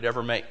teenager could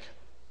ever make.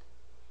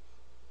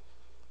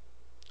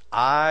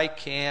 I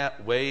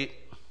can't wait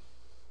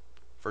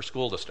for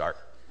school to start.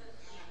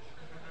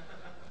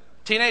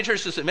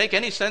 Teenagers, does it make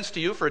any sense to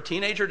you for a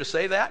teenager to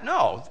say that?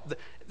 No.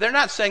 They're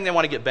not saying they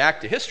want to get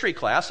back to history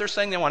class. They're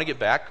saying they want to get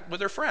back with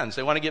their friends.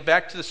 They want to get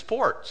back to the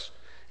sports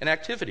and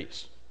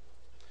activities.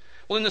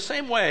 Well, in the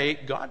same way,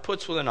 God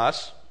puts within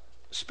us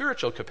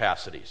spiritual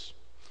capacities.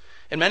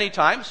 And many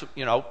times,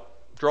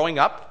 growing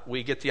up,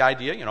 we get the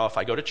idea, if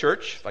I go to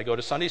church, if I go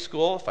to Sunday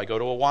school, if I go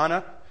to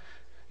Awana,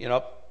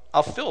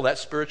 I'll fill that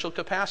spiritual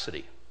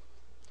capacity.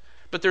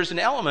 But there's an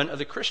element of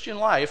the Christian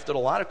life that a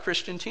lot of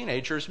Christian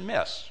teenagers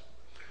miss,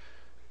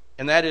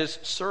 and that is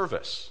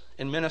service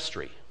and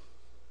ministry.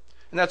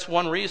 And that's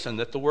one reason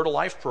that the Word of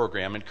Life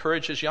program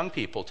encourages young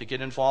people to get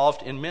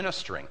involved in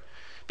ministering,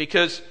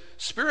 because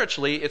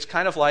spiritually, it's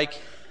kind of like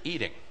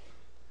eating.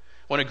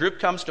 When a group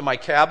comes to my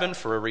cabin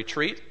for a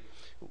retreat,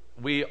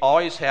 we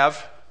always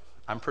have,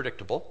 I'm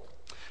predictable,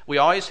 we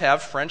always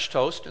have French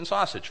toast and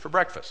sausage for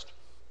breakfast.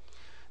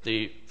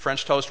 The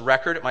French toast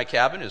record at my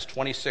cabin is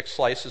 26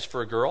 slices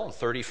for a girl and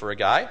 30 for a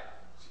guy.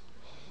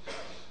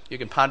 You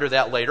can ponder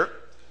that later.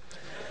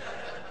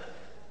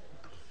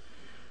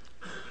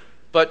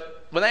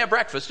 But when they have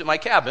breakfast at my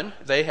cabin,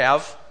 they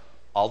have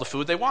all the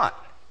food they want.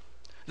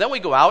 Then we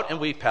go out and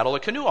we paddle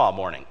a canoe all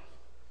morning.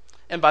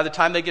 And by the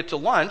time they get to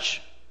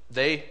lunch,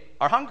 they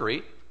are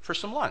hungry for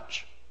some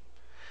lunch.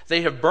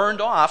 They have burned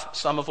off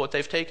some of what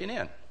they've taken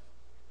in.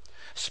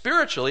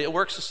 Spiritually, it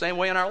works the same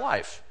way in our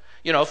life.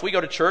 If we go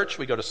to church,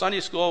 we go to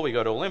Sunday school, we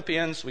go to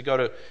Olympians, we go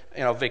to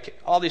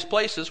all these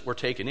places, we're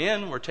taking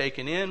in.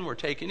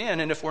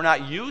 And if we're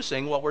not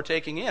using what we're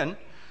taking in,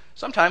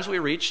 sometimes we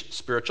reach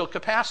spiritual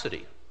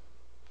capacity.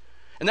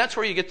 And that's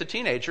where you get the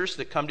teenagers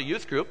that come to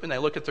youth group and they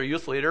look at their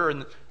youth leader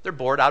and they're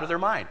bored out of their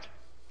mind.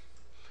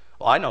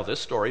 Well, I know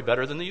this story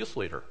better than the youth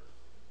leader.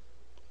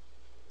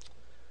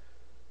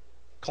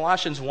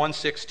 Colossians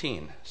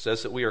 1:16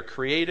 says that we are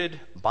created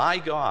by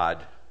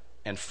God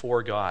and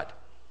for God.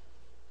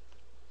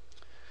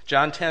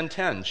 John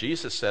 10:10,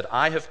 Jesus said,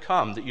 I have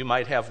come that you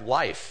might have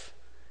life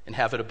and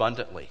have it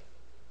abundantly.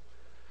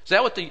 Is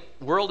that what the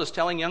world is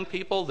telling young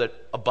people, that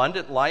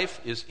abundant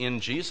life is in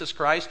Jesus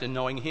Christ and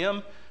knowing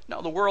Him?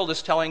 No, the world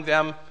is telling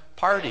them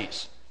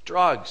parties,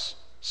 drugs,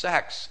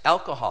 sex,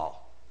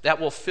 alcohol.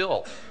 That will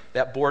fill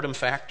that boredom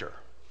factor.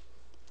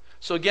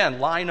 So again,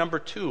 lie number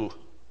 2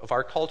 of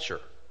our culture.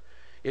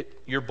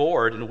 You're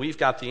bored, and we've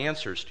got the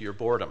answers to your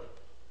boredom.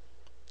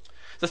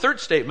 The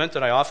third statement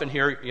that I often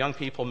hear young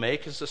people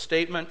make is the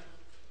statement,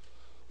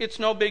 it's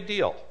no big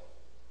deal.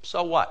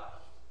 So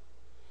what?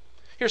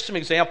 Here's some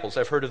examples.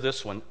 I've heard of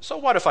this one. So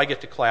what if I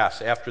get to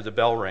class after the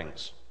bell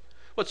rings?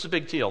 What's the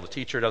big deal? The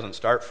teacher doesn't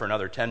start for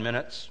another 10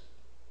 minutes.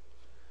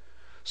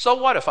 So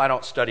what if I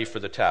don't study for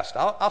the test?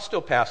 I'll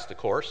still pass the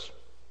course.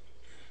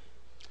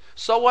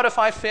 So what if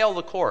I fail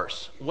the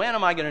course? When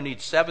am I going to need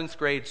 7th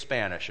grade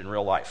Spanish in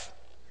real life?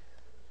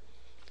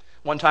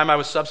 One time I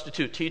was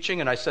substitute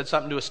teaching and I said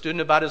something to a student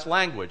about his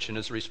language, and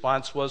his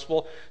response was,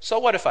 well, so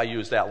what if I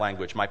use that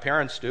language? My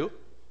parents do.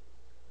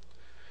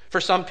 For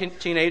some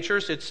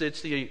teenagers, it's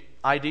the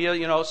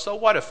idea, so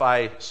what if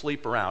I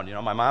sleep around?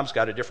 My mom's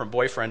got a different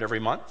boyfriend every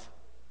month.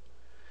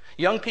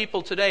 Young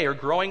people today are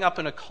growing up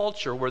in a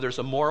culture where there's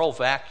a moral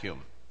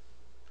vacuum,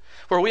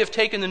 where we have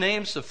taken the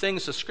names of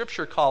things the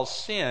Scripture calls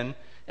sin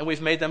and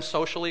we've made them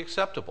socially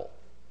acceptable.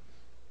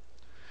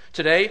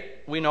 Today,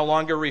 we no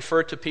longer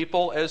refer to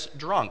people as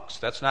drunks.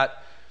 That's not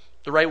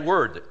the right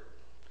word.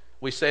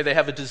 We say they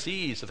have a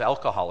disease of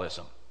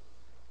alcoholism.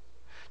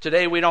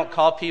 Today, we don't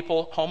call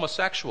people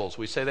homosexuals.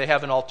 We say they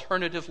have an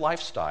alternative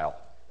lifestyle.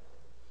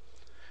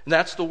 And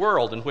that's the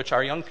world in which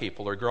our young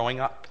people are growing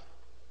up.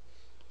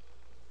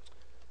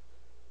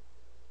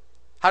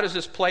 How does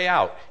this play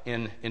out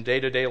in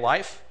day-to-day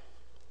life?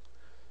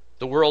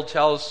 The world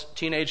tells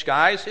teenage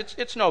guys,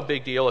 it's no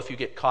big deal if you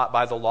get caught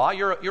by the law.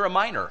 You're a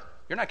minor.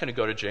 You're not going to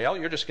go to jail.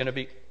 You're just going to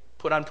be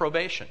put on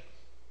probation.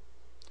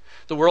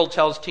 The world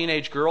tells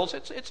teenage girls,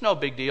 it's no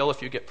big deal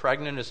if you get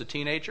pregnant as a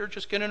teenager.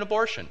 Just get an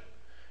abortion.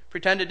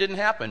 Pretend it didn't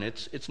happen.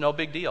 It's no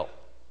big deal.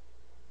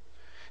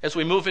 As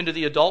we move into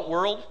the adult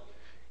world,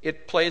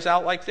 it plays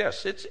out like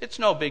this. It's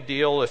no big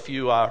deal if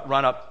you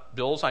run up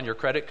bills on your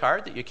credit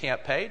card that you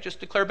can't pay. Just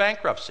declare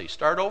bankruptcy.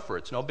 Start over.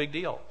 It's no big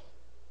deal.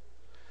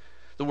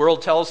 The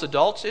world tells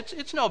adults,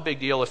 it's no big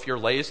deal if you're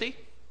lazy.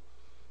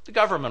 The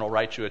government will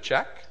write you a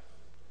check.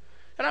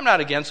 And I'm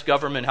not against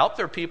government help.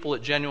 There are people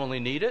that genuinely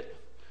need it.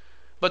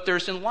 But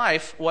there's in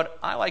life what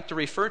I like to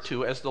refer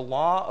to as the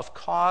law of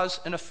cause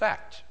and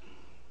effect.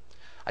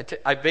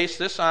 I base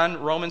this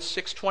on Romans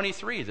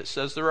 6:23 that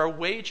says there are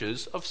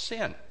wages of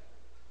sin.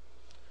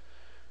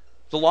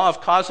 The law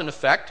of cause and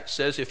effect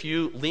says if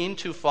you lean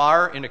too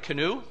far in a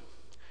canoe,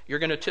 you're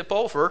going to tip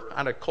over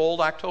on a cold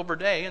October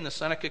day in the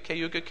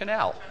Seneca-Cayuga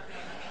Canal.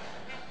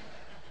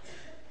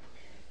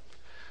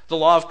 The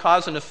law of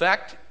cause and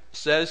effect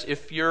says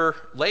if you're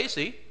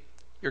lazy,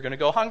 you're going to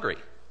go hungry.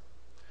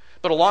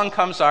 But along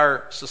comes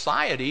our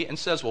society and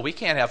says, well, we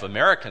can't have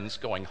Americans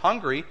going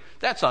hungry.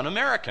 That's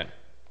un-American.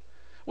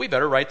 We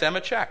better write them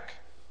a check.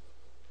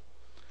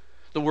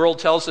 The world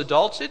tells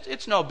adults,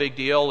 it's no big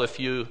deal if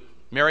you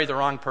marry the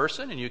wrong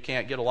person and you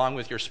can't get along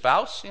with your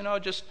spouse,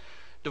 just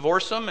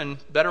divorce them and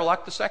better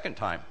luck the second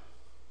time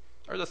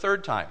or the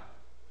third time.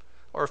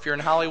 Or if you're in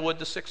Hollywood,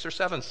 the sixth or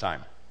seventh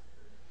time.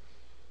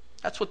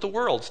 That's what the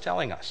world's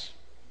telling us.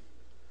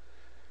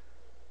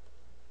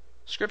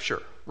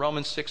 Scripture,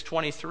 Romans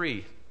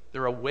 6:23,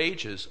 there are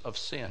wages of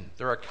sin.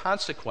 There are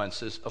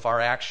consequences of our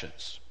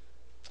actions.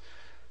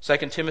 2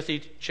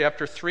 Timothy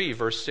chapter 3,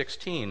 verse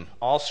 16,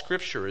 all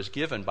Scripture is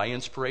given by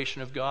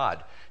inspiration of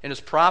God and is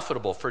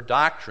profitable for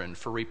doctrine,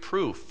 for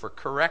reproof, for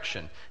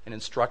correction, and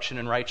instruction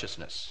in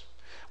righteousness.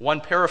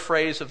 One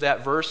paraphrase of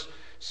that verse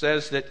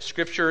says that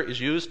Scripture is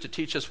used to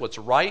teach us what's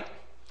right,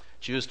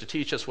 it's used to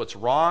teach us what's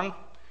wrong,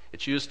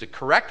 it's used to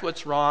correct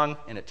what's wrong,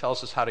 and it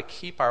tells us how to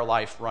keep our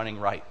life running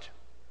right.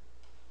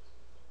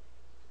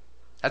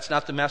 That's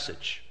not the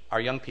message our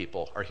young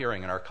people are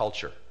hearing in our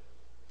culture.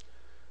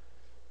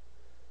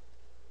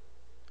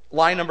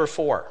 Lie number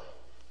 4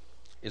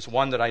 is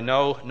one that I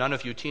know none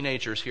of you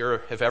teenagers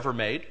here have ever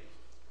made,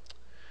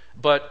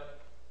 but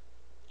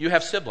you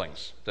have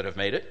siblings that have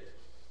made it.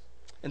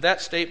 And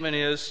that statement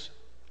is,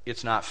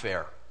 it's not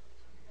fair.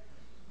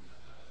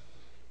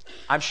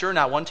 I'm sure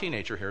not one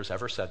teenager here has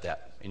ever said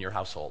that in your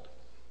household.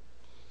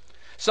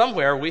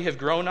 Somewhere we have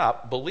grown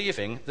up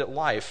believing that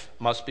life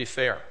must be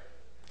fair.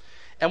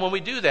 And when we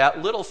do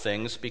that, little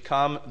things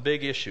become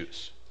big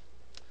issues.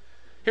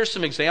 Here's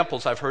some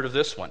examples I've heard of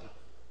this one.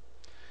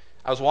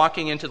 I was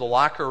walking into the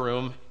locker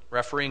room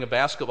refereeing a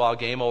basketball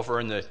game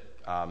over in the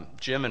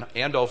gym in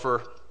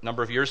Andover a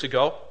number of years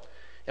ago,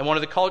 and one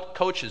of the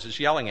coaches is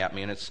yelling at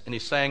me, and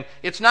he's saying,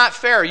 "It's not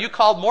fair. You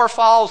called more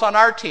fouls on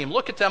our team.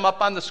 Look at them up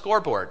on the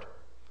scoreboard."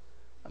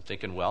 I'm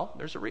thinking, well,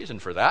 there's a reason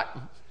for that.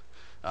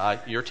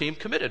 Your team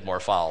committed more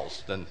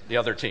fouls than the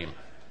other team.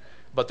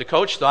 But the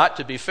coach thought,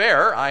 to be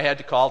fair, I had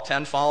to call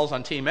 10 fouls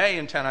on Team A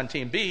and 10 on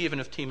Team B, even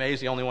if Team A is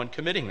the only one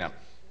committing them.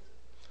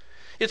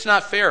 It's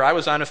not fair. I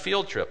was on a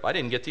field trip. I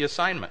didn't get the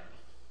assignment.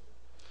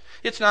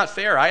 It's not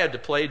fair. I had to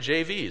play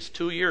JVs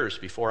 2 years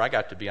before I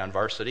got to be on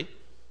varsity.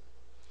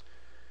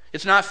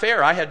 It's not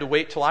fair. I had to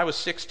wait till I was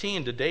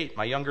 16 to date.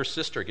 My younger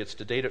sister gets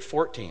to date at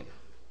 14.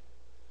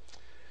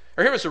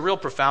 Or here was a real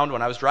profound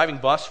one. I was driving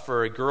bus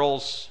for a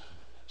girls'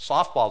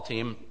 softball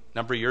team a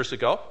number of years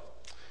ago,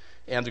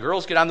 and the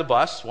girls get on the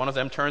bus. One of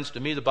them turns to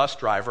me, the bus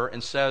driver,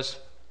 and says,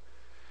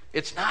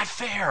 "It's not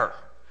fair.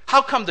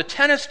 How come the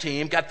tennis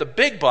team got the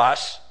big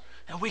bus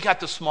and we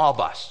got the small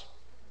bus?"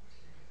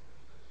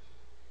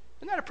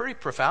 Isn't that a pretty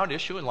profound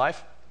issue in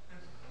life?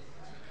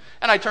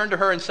 And I turned to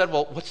her and said,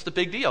 "Well, what's the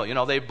big deal?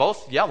 They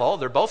both yellow.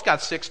 They're both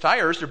got 6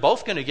 tires. They're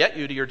both going to get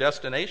you to your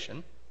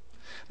destination.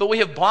 But we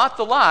have bought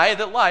the lie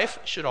that life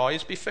should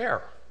always be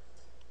fair.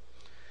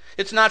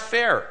 It's not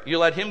fair. You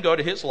let him go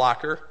to his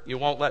locker. You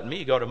won't let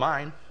me go to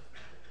mine."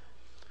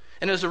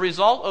 And as a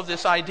result of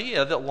this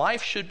idea that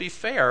life should be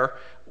fair,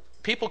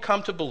 people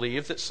come to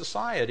believe that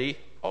society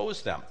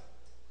owes them.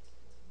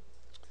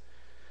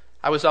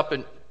 I was up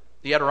in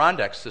the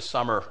Adirondacks this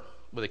summer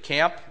with a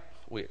camp.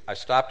 I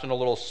stopped in a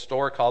little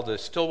store called the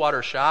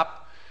Stillwater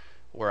Shop,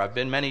 where I've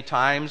been many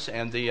times,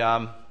 and the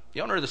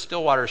owner of the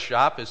Stillwater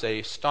Shop is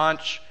a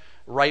staunch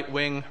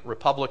right-wing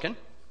Republican,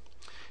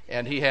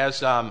 and he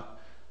has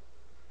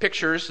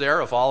pictures there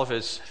of all of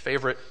his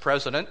favorite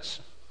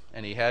presidents,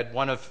 and he had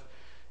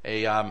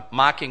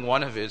mocking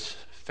one of his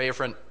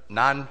favorite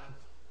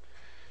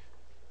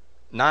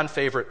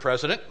non-favorite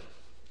president,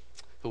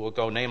 who will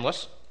go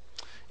nameless.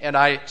 And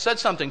I said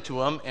something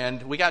to him,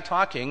 and we got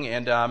talking,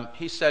 and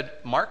he said,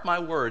 mark my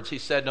words, he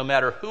said, no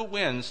matter who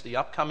wins the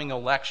upcoming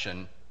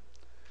election,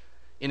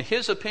 in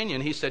his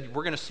opinion, he said,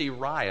 we're going to see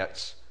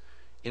riots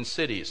in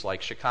cities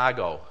like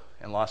Chicago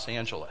and Los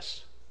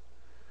Angeles,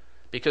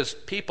 because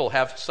people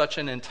have such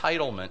an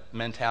entitlement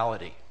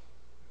mentality.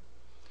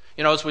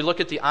 As we look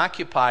at the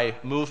Occupy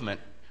movement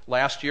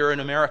last year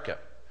in America,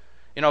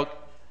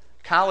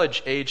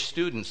 college-age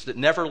students that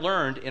never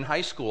learned in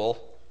high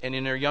school and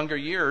in their younger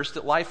years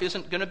that life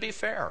isn't going to be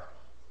fair.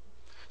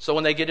 So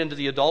when they get into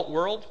the adult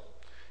world,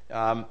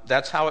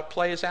 that's how it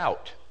plays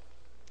out.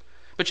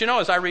 But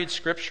as I read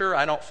Scripture,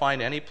 I don't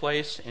find any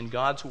place in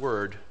God's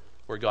Word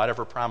where God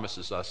ever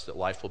promises us that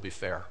life will be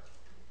fair.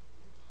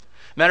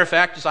 Matter of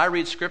fact, as I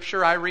read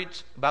Scripture, I read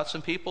about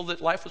some people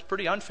that life was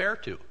pretty unfair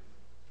to.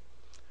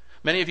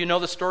 Many of you know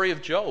the story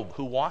of Job,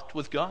 who walked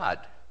with God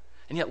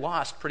and yet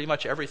lost pretty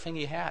much everything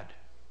he had.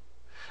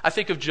 I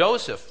think of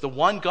Joseph, the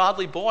one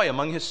godly boy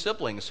among his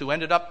siblings who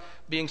ended up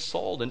being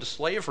sold into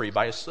slavery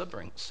by his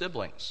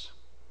siblings.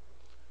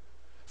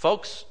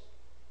 Folks,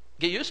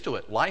 get used to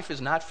it. Life is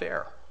not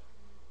fair.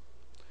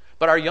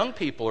 But our young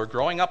people are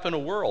growing up in a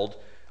world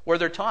where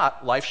they're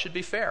taught life should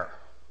be fair.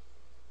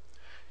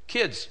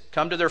 Kids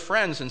come to their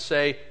friends and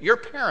say, your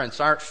parents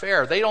aren't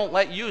fair. They don't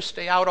let you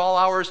stay out all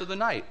hours of the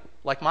night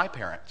like my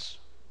parents.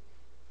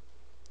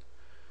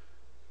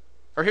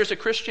 Or here's a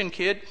Christian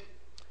kid.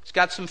 He's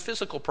got some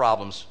physical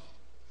problems,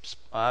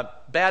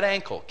 bad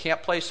ankle,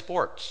 can't play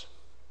sports.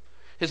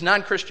 His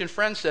non-Christian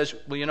friend says,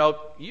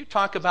 well, you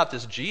talk about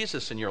this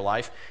Jesus in your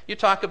life. You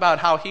talk about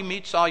how he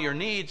meets all your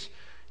needs.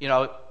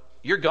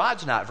 your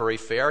God's not very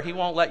fair. He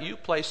won't let you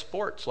play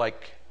sports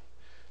like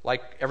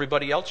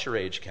everybody else your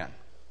age can.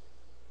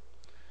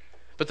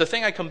 But the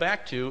thing I come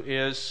back to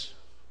is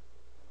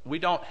we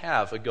don't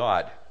have a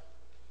God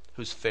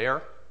who's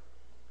fair.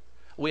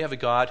 We have a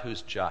God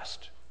who's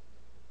just.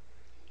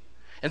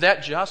 And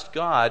that just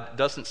God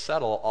doesn't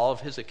settle all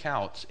of his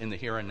accounts in the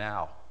here and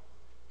now.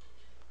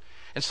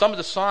 And some of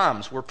the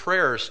Psalms were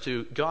prayers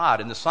to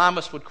God, and the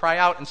psalmist would cry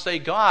out and say,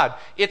 God,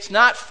 it's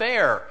not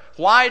fair.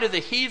 Why do the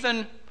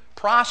heathen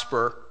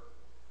prosper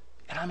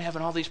and I'm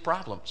having all these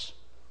problems?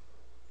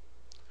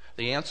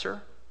 The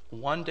answer,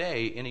 one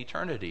day in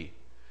eternity,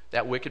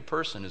 that wicked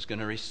person is going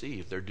to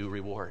receive their due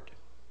reward.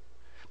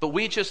 But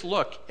we just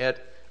look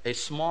at a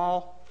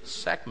small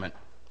segment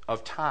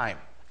of time.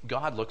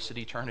 God looks at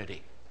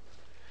eternity.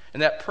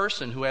 And that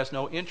person who has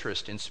no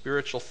interest in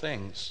spiritual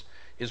things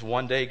is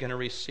one day going to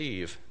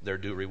receive their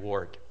due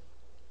reward.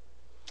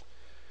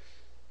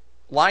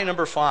 Lie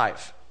number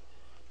 5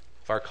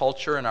 of our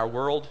culture and our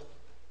world.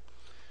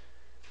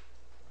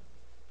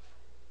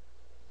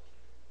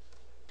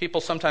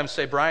 People sometimes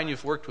say, Brian,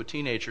 you've worked with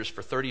teenagers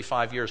for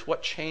 35 years.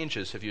 What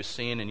changes have you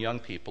seen in young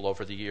people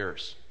over the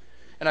years?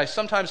 And I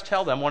sometimes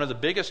tell them one of the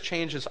biggest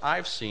changes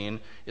I've seen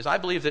is I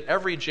believe that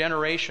every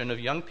generation of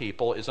young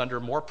people is under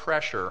more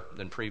pressure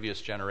than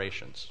previous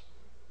generations.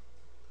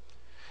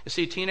 You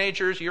see,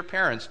 teenagers, your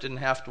parents didn't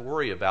have to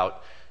worry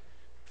about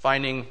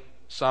finding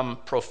some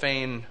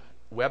profane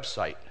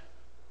website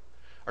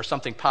or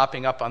something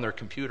popping up on their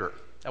computer.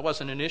 That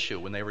wasn't an issue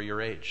when they were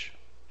your age.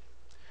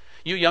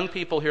 You young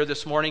people here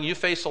this morning, you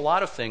face a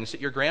lot of things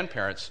that your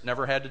grandparents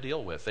never had to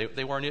deal with.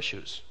 They weren't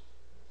issues.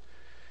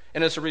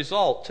 And as a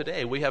result,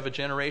 today we have a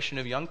generation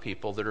of young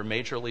people that are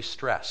majorly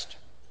stressed.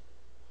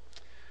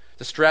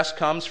 The stress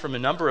comes from a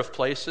number of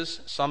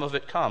places. Some of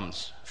it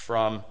comes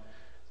from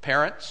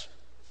parents.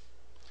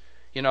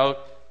 You know,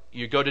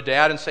 you go to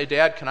Dad and say,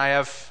 Dad, can I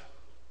have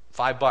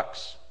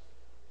 $5?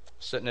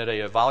 Sitting at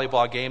a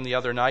volleyball game the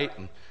other night,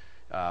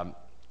 and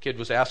kid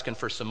was asking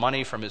for some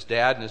money from his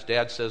dad, and his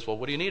dad says, well,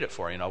 what do you need it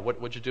for? You know,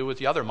 what'd you do with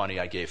the other money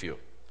I gave you?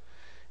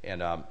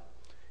 And,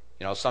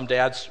 some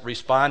dads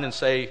respond and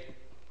say,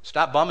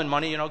 stop bumming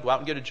money, go out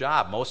and get a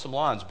job, mow some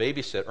lawns,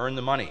 babysit, earn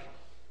the money.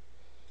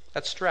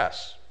 That's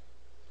stress.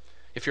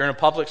 If you're in a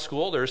public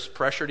school, there's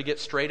pressure to get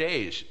straight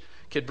A's.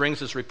 Kid brings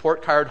his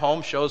report card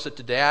home, shows it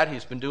to Dad.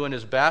 He's been doing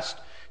his best.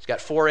 He's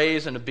got 4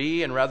 A's and a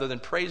B, and rather than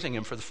praising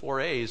him for the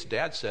 4 A's,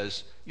 Dad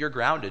says, you're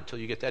grounded till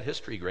you get that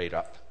history grade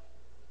up.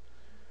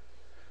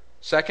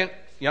 Second,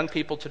 young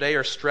people today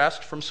are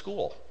stressed from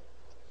school.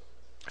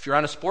 If you're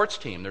on a sports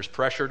team, there's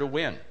pressure to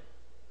win.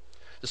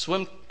 The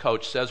swim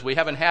coach says, we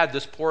haven't had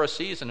this poor a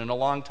season in a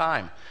long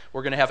time.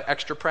 We're going to have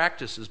extra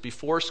practices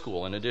before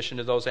school in addition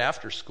to those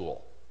after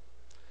school.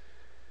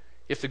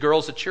 If the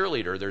girl's a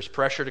cheerleader, there's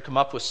pressure to come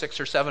up with $600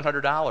 or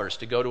 $700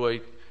 to go to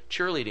a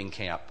cheerleading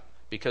camp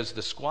because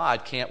the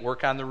squad can't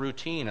work on the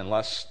routine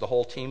unless the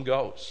whole team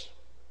goes.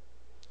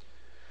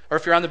 Or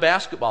if you're on the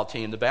basketball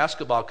team, the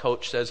basketball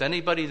coach says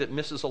anybody that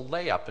misses a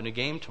layup in a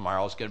game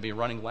tomorrow is going to be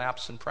running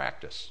laps in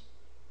practice.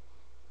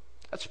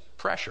 That's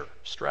pressure,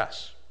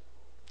 stress.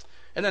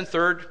 And then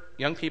third,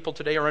 young people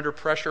today are under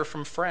pressure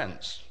from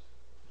friends.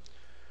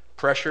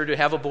 Pressure to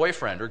have a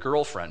boyfriend or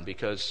girlfriend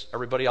because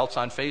everybody else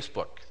on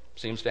Facebook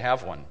seems to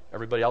have one.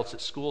 Everybody else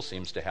at school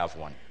seems to have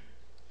one.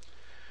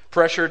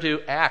 Pressure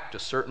to act a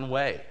certain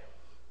way.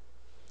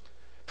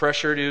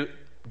 Pressure to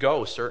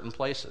go certain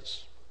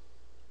places.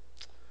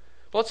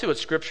 But let's see what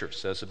Scripture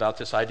says about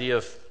this idea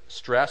of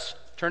stress.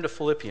 Turn to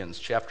Philippians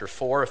chapter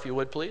 4, if you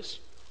would, please.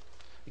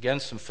 Again,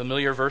 some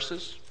familiar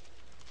verses.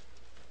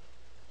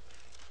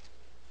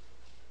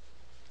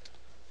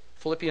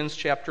 Philippians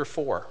chapter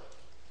 4.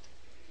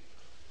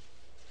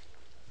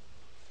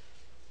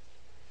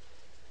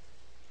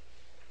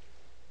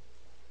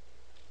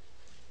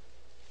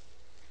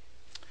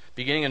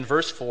 Beginning in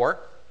verse 4.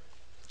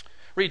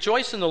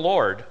 Rejoice in the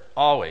Lord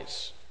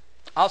always.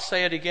 I'll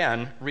say it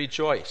again,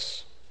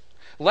 rejoice.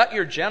 Let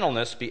your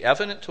gentleness be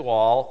evident to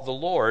all, the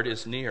Lord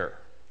is near.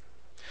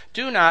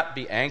 Do not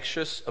be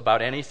anxious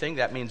about anything.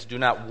 That means do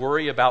not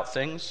worry about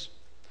things.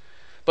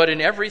 But in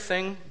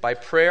everything, by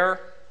prayer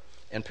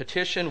and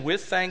petition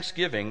with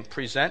thanksgiving,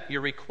 present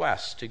your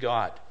requests to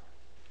God.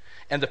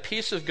 And the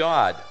peace of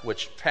God,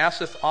 which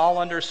passeth all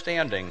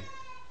understanding,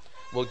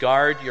 will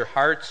guard your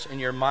hearts and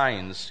your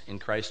minds in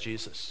Christ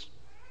Jesus.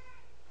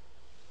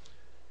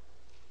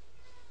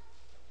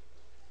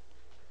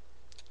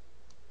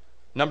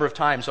 A number of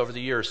times over the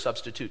years,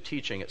 substitute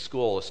teaching at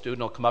school, a student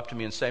will come up to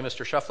me and say,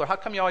 Mr. Shuffler, how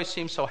come you always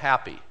seem so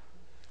happy?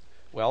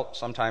 Well,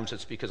 sometimes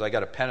it's because I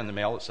got a pen in the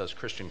mail that says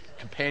Christian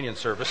Companion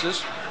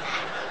Services.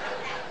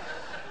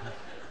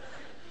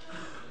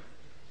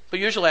 But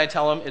usually I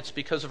tell them it's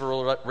because of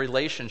a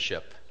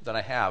relationship that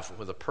I have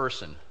with a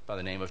person by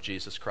the name of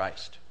Jesus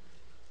Christ.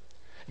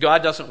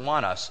 God doesn't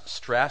want us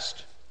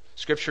stressed.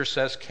 Scripture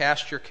says,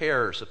 cast your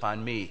cares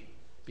upon me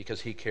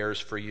because he cares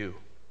for you.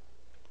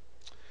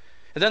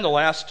 And then the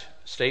last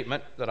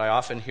statement that I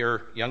often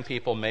hear young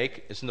people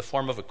make is in the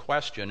form of a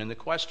question, and the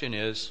question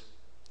is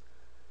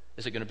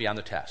it going to be on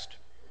the test?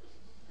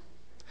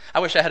 I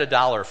wish I had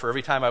 $1 for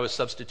every time I was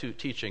substitute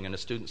teaching and a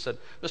student said,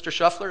 Mr.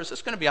 Shuffler, is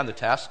this going to be on the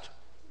test?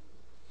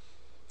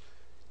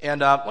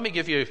 And let me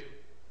give you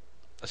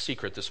a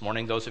secret this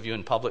morning, those of you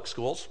in public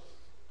schools.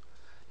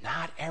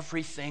 Not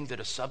everything that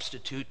a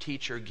substitute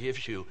teacher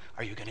gives you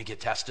are you going to get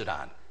tested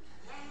on.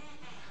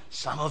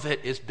 Some of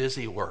it is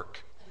busy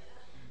work.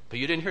 But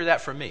you didn't hear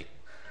that from me.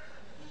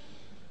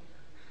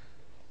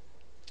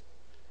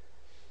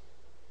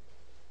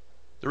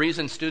 The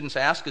reason students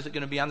ask, is it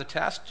going to be on the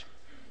test?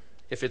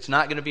 If it's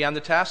not going to be on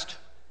the test,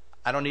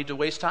 I don't need to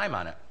waste time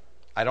on it.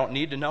 I don't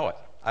need to know it.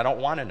 I don't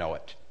want to know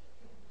it.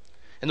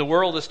 And the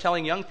world is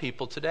telling young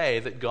people today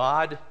that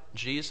God,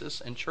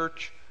 Jesus, and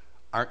church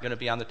aren't going to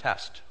be on the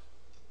test.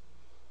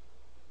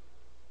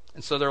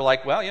 And so they're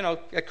like, well,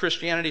 that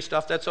Christianity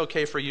stuff, that's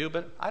okay for you,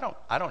 but I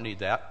don't need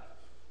that.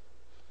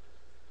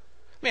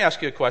 Let me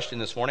ask you a question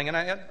this morning, and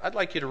I'd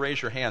like you to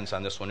raise your hands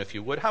on this one if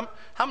you would. How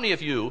many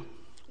of you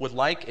would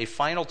like a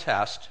final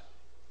test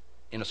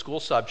in a school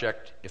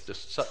subject if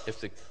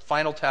the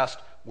final test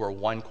were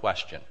one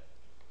question?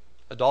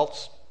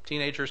 Adults,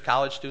 teenagers,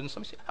 college students,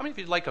 let me see. How many of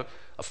you would like a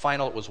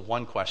final that was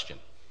one question?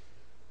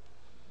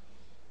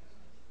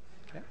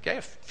 Okay,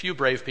 a few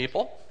brave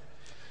people.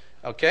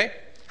 Okay.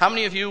 How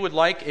many of you would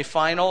like a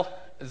final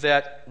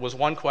that was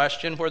one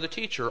question where the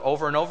teacher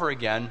over and over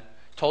again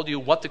told you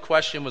what the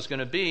question was going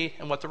to be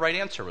and what the right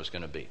answer was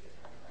going to be?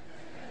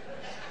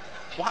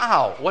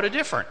 Wow, what a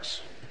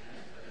difference.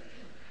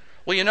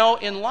 Well,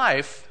 in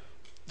life,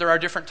 there are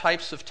different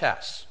types of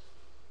tests.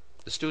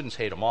 The students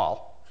hate them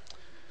all.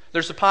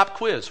 There's a pop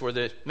quiz where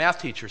the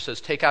math teacher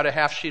says, take out a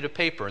half sheet of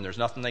paper, and there's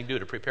nothing they can do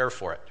to prepare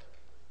for it.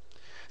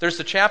 There's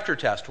the chapter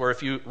test where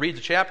if you read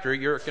the chapter,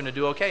 you're going to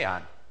do okay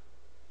on.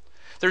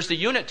 There's the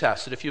unit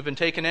test that if you've been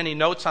taking any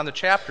notes on the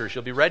chapters,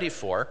 you'll be ready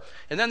for.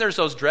 And then there's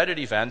those dreaded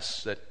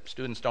events that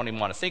students don't even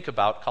want to think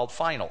about called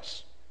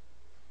finals.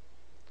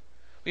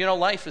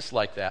 Life is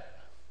like that.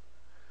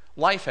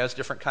 Life has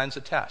different kinds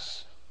of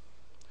tests.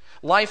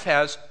 Life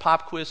has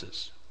pop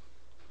quizzes.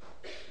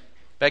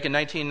 Back in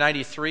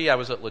 1993, I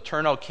was at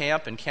Laterno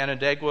Camp in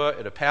Canandaigua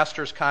at a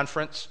pastor's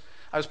conference.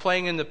 I was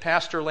playing in the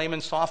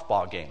pastor-layman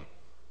softball game.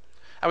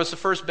 I was the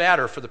first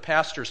batter for the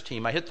pastor's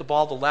team. I hit the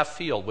ball to left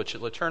field, which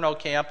at Laterno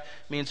Camp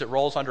means it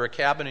rolls under a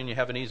cabin and you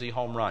have an easy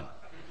home run.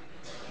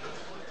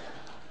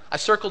 I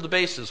circled the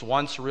bases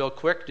once real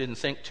quick, didn't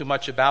think too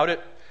much about it,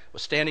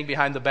 was standing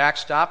behind the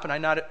backstop, and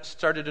I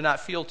started to not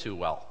feel too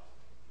well.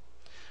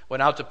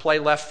 Went out to play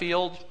left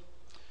field.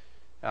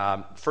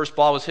 First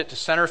ball was hit to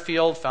center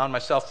field, found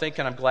myself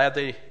thinking, I'm glad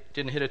they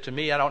didn't hit it to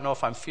me. I don't know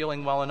if I'm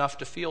feeling well enough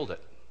to field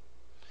it.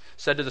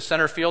 Said to the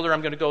center fielder,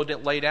 I'm going to go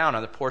lay down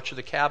on the porch of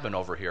the cabin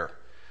over here.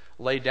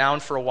 Laid down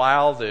for a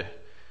while. The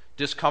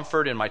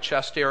discomfort in my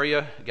chest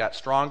area got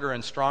stronger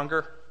and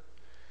stronger.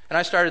 And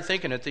I started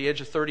thinking at the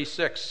age of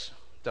 36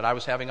 that I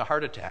was having a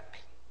heart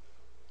attack.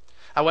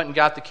 I went and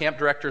got the camp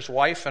director's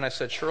wife, and I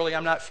said, Shirley,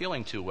 I'm not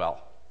feeling too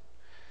well.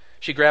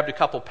 She grabbed a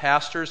couple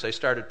pastors. They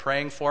started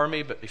praying for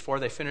me, but before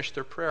they finished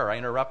their prayer, I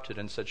interrupted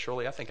and said,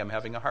 Shirley, I think I'm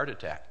having a heart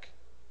attack.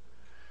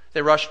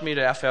 They rushed me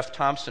to F.F.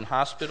 Thompson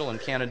Hospital in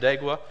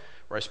Canandaigua,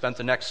 where I spent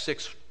the next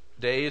 6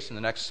 days and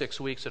the next 6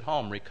 weeks at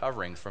home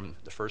recovering from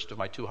the first of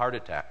my 2 heart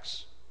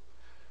attacks.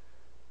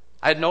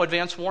 I had no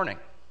advance warning.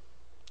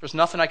 There was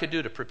nothing I could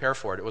do to prepare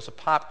for it. It was a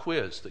pop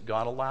quiz that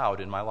God allowed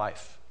in my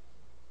life.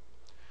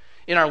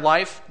 In our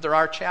life, there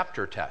are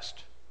chapter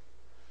tests,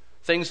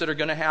 things that are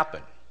going to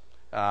happen.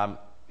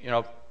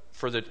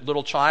 For the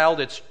little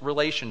child, it's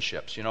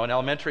relationships. In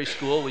elementary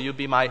school, will you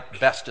be my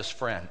bestest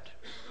friend?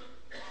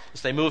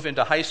 As they move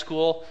into high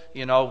school,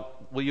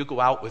 will you go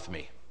out with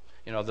me?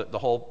 The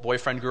whole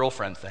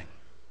boyfriend-girlfriend thing.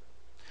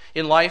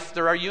 In life,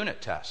 there are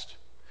unit tests.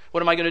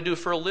 What am I going to do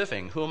for a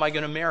living? Who am I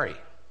going to marry?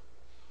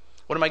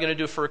 What am I going to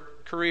do for a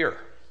career?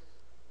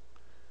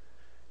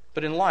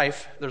 But in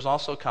life, there's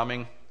also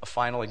coming a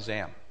final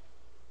exam.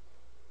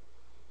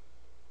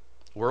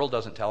 The world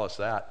doesn't tell us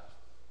that.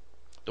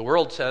 The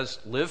world says,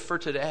 live for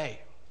today.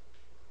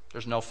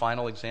 There's no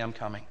final exam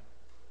coming.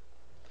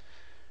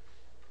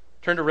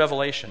 Turn to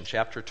Revelation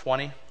chapter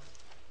 20.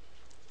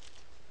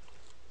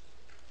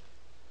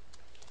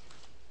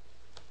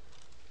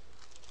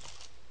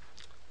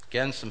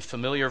 Again, some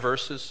familiar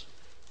verses.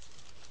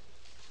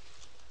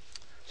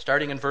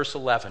 Starting in verse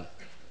 11.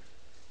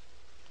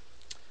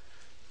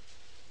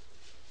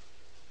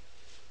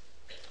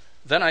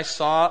 Then I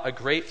saw a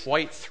great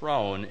white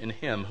throne and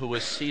him who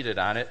was seated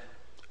on it.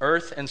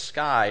 Earth and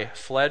sky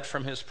fled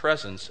from his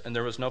presence, and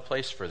there was no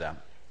place for them.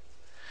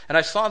 And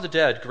I saw the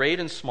dead, great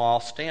and small,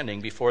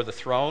 standing before the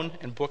throne,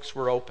 and books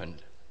were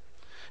opened.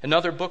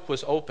 Another book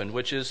was opened,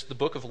 which is the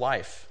book of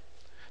life.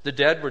 The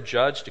dead were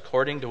judged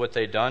according to what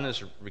they had done,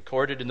 as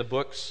recorded in the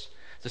books.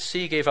 The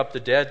sea gave up the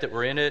dead that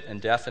were in it, and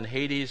death and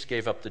Hades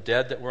gave up the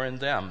dead that were in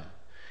them.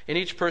 And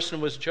each person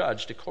was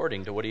judged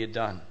according to what he had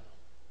done.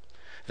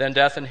 Then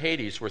death and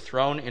Hades were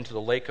thrown into the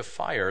lake of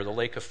fire. The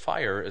lake of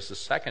fire is the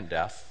second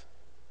death.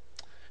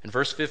 And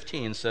verse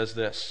 15 says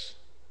this: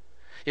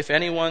 If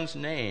anyone's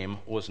name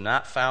was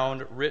not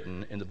found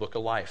written in the book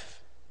of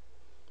life,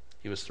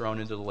 he was thrown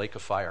into the lake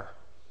of fire.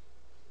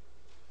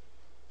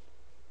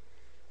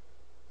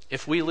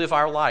 If we live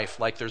our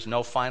life like there's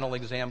no final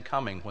exam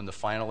coming, when the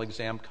final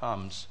exam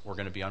comes, we're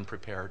going to be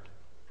unprepared.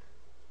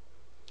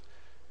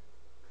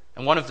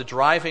 And one of the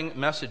driving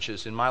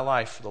messages in my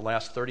life for the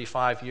last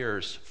 35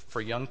 years for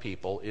young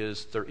people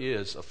is there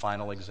is a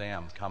final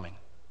exam coming.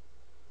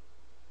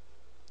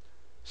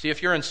 See,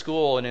 if you're in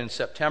school and in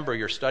September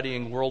you're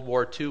studying World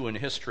War II in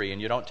history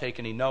and you don't take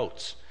any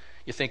notes,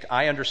 you think,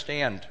 I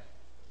understand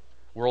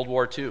World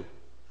War II.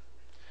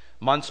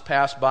 Months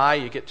pass by,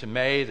 you get to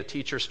May, the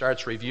teacher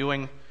starts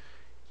reviewing,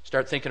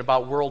 start thinking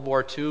about World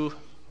War II.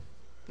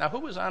 Now, who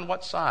was on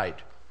what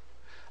side?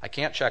 I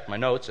can't check my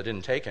notes, I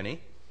didn't take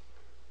any.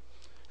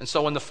 And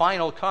so when the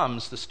final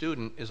comes, the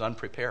student is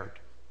unprepared,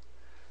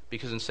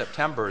 because in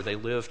September they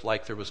lived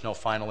like there was no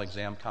final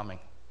exam coming.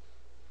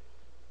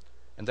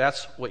 And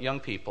that's what young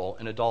people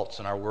and adults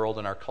in our world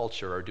and our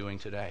culture are doing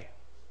today.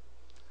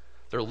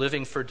 They're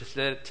living for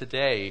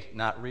today,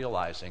 not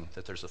realizing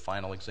that there's a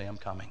final exam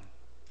coming.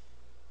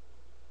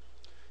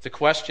 The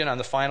question on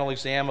the final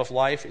exam of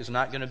life is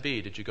not going to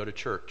be, did you go to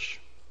church?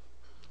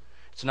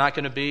 It's not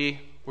going to be,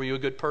 were you a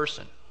good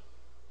person?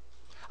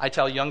 I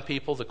tell young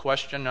people the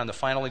question on the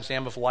final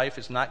exam of life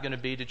is not going to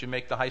be, did you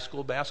make the high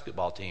school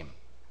basketball team?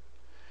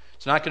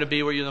 It's not going to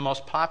be, were you the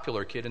most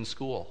popular kid in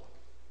school?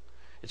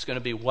 It's going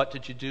to be, what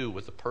did you do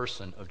with the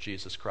person of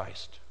Jesus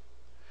Christ?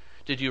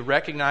 Did you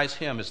recognize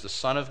him as the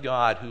Son of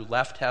God who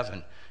left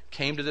heaven,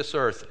 came to this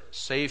earth,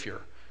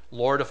 Savior,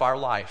 Lord of our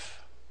life?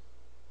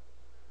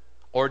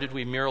 Or did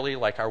we merely,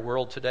 like our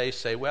world today,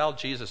 say, well,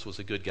 Jesus was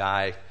a good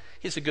guy.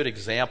 He's a good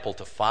example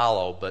to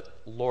follow,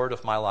 but Lord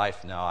of my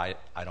life, no, I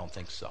don't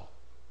think so.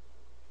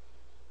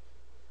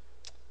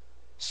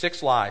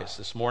 6 lies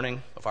this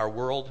morning of our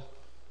world.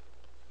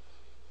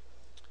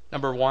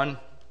 Number 1,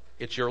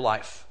 it's your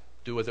life.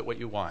 Do with it what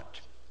you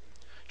want.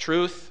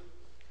 Truth,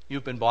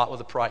 you've been bought with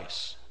a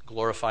price.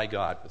 Glorify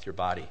God with your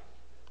body.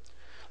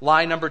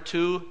 Lie number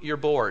 2, you're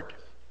bored.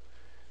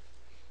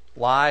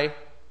 Lie,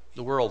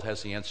 the world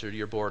has the answer to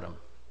your boredom.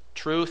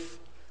 Truth,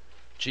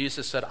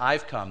 Jesus said,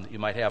 I've come that you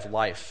might have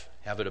life,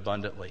 have it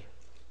abundantly.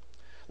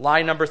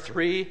 Lie number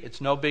 3,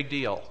 it's no big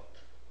deal.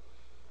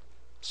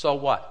 So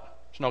what?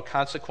 There's no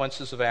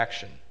consequences of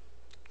action.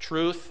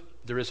 Truth,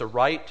 there is a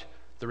right,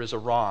 there is a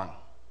wrong.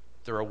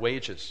 There are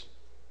wages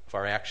of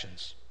our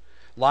actions.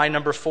 Lie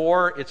number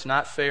 4, it's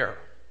not fair.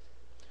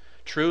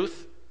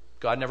 Truth,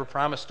 God never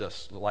promised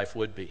us that life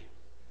would be.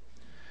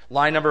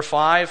 Lie number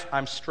 5,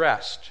 I'm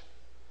stressed.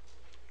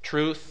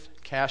 Truth,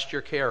 cast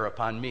your care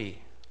upon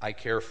me. I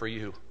care for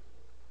you.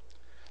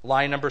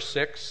 Lie number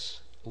 6,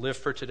 live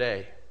for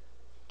today.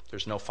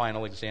 There's no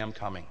final exam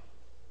coming.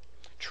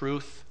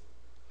 Truth,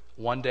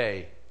 one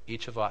day,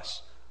 each of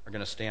us are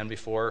going to stand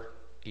before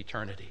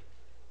eternity.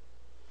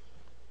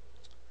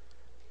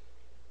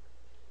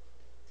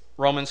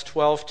 Romans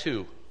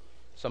 12:2.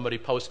 Somebody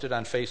posted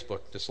on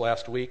Facebook this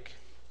last week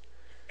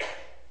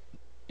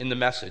in the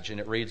Message, and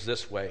it reads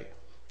this way: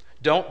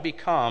 don't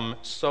become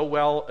so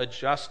well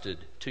adjusted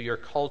to your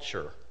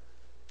culture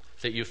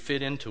that you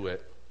fit into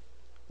it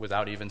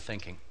without even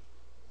thinking.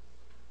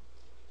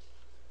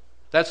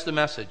 That's the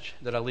message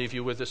that I leave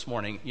you with this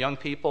morning. Young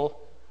people,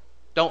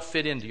 don't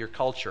fit into your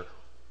culture.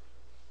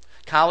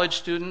 College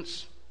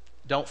students,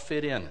 don't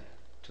fit in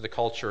to the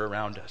culture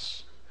around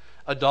us.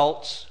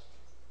 Adults,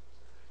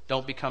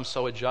 don't become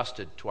so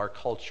adjusted to our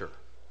culture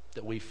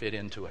that we fit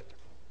into it.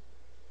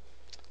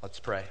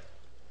 Let's pray.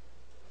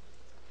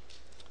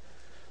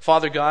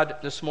 Father God,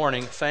 this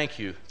morning, thank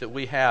you that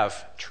we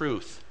have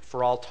truth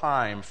for all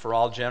time, for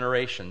all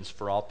generations,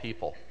 for all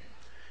people.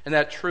 And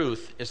that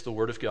truth is the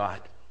Word of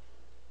God.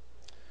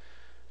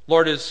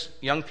 Lord, as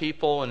young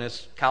people and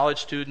as college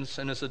students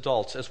and as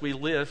adults, as we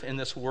live in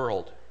this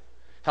world,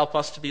 help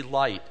us to be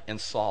light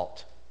and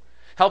salt.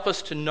 Help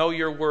us to know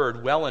your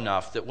word well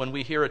enough that when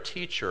we hear a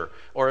teacher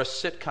or a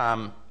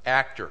sitcom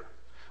actor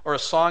or a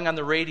song on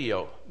the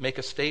radio make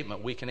a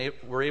statement,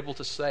 we're able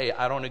to say,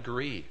 I don't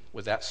agree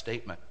with that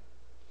statement.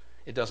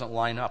 It doesn't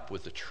line up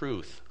with the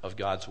truth of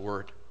God's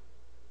word.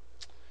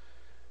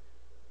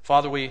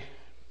 Father, we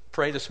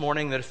pray this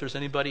morning that if there's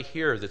anybody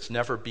here that's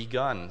never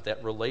begun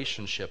that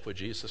relationship with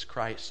Jesus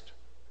Christ,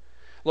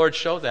 Lord,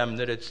 show them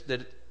that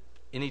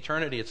in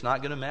eternity it's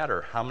not going to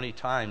matter how many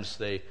times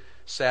they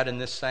sat in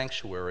this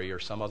sanctuary or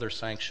some other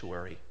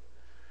sanctuary,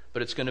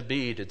 but it's going to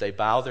be, did they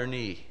bow their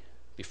knee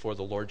before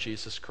the Lord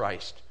Jesus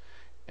Christ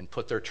and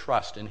put their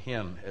trust in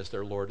him as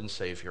their Lord and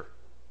Savior?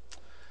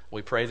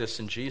 We pray this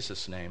in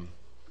Jesus' name.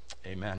 Amen.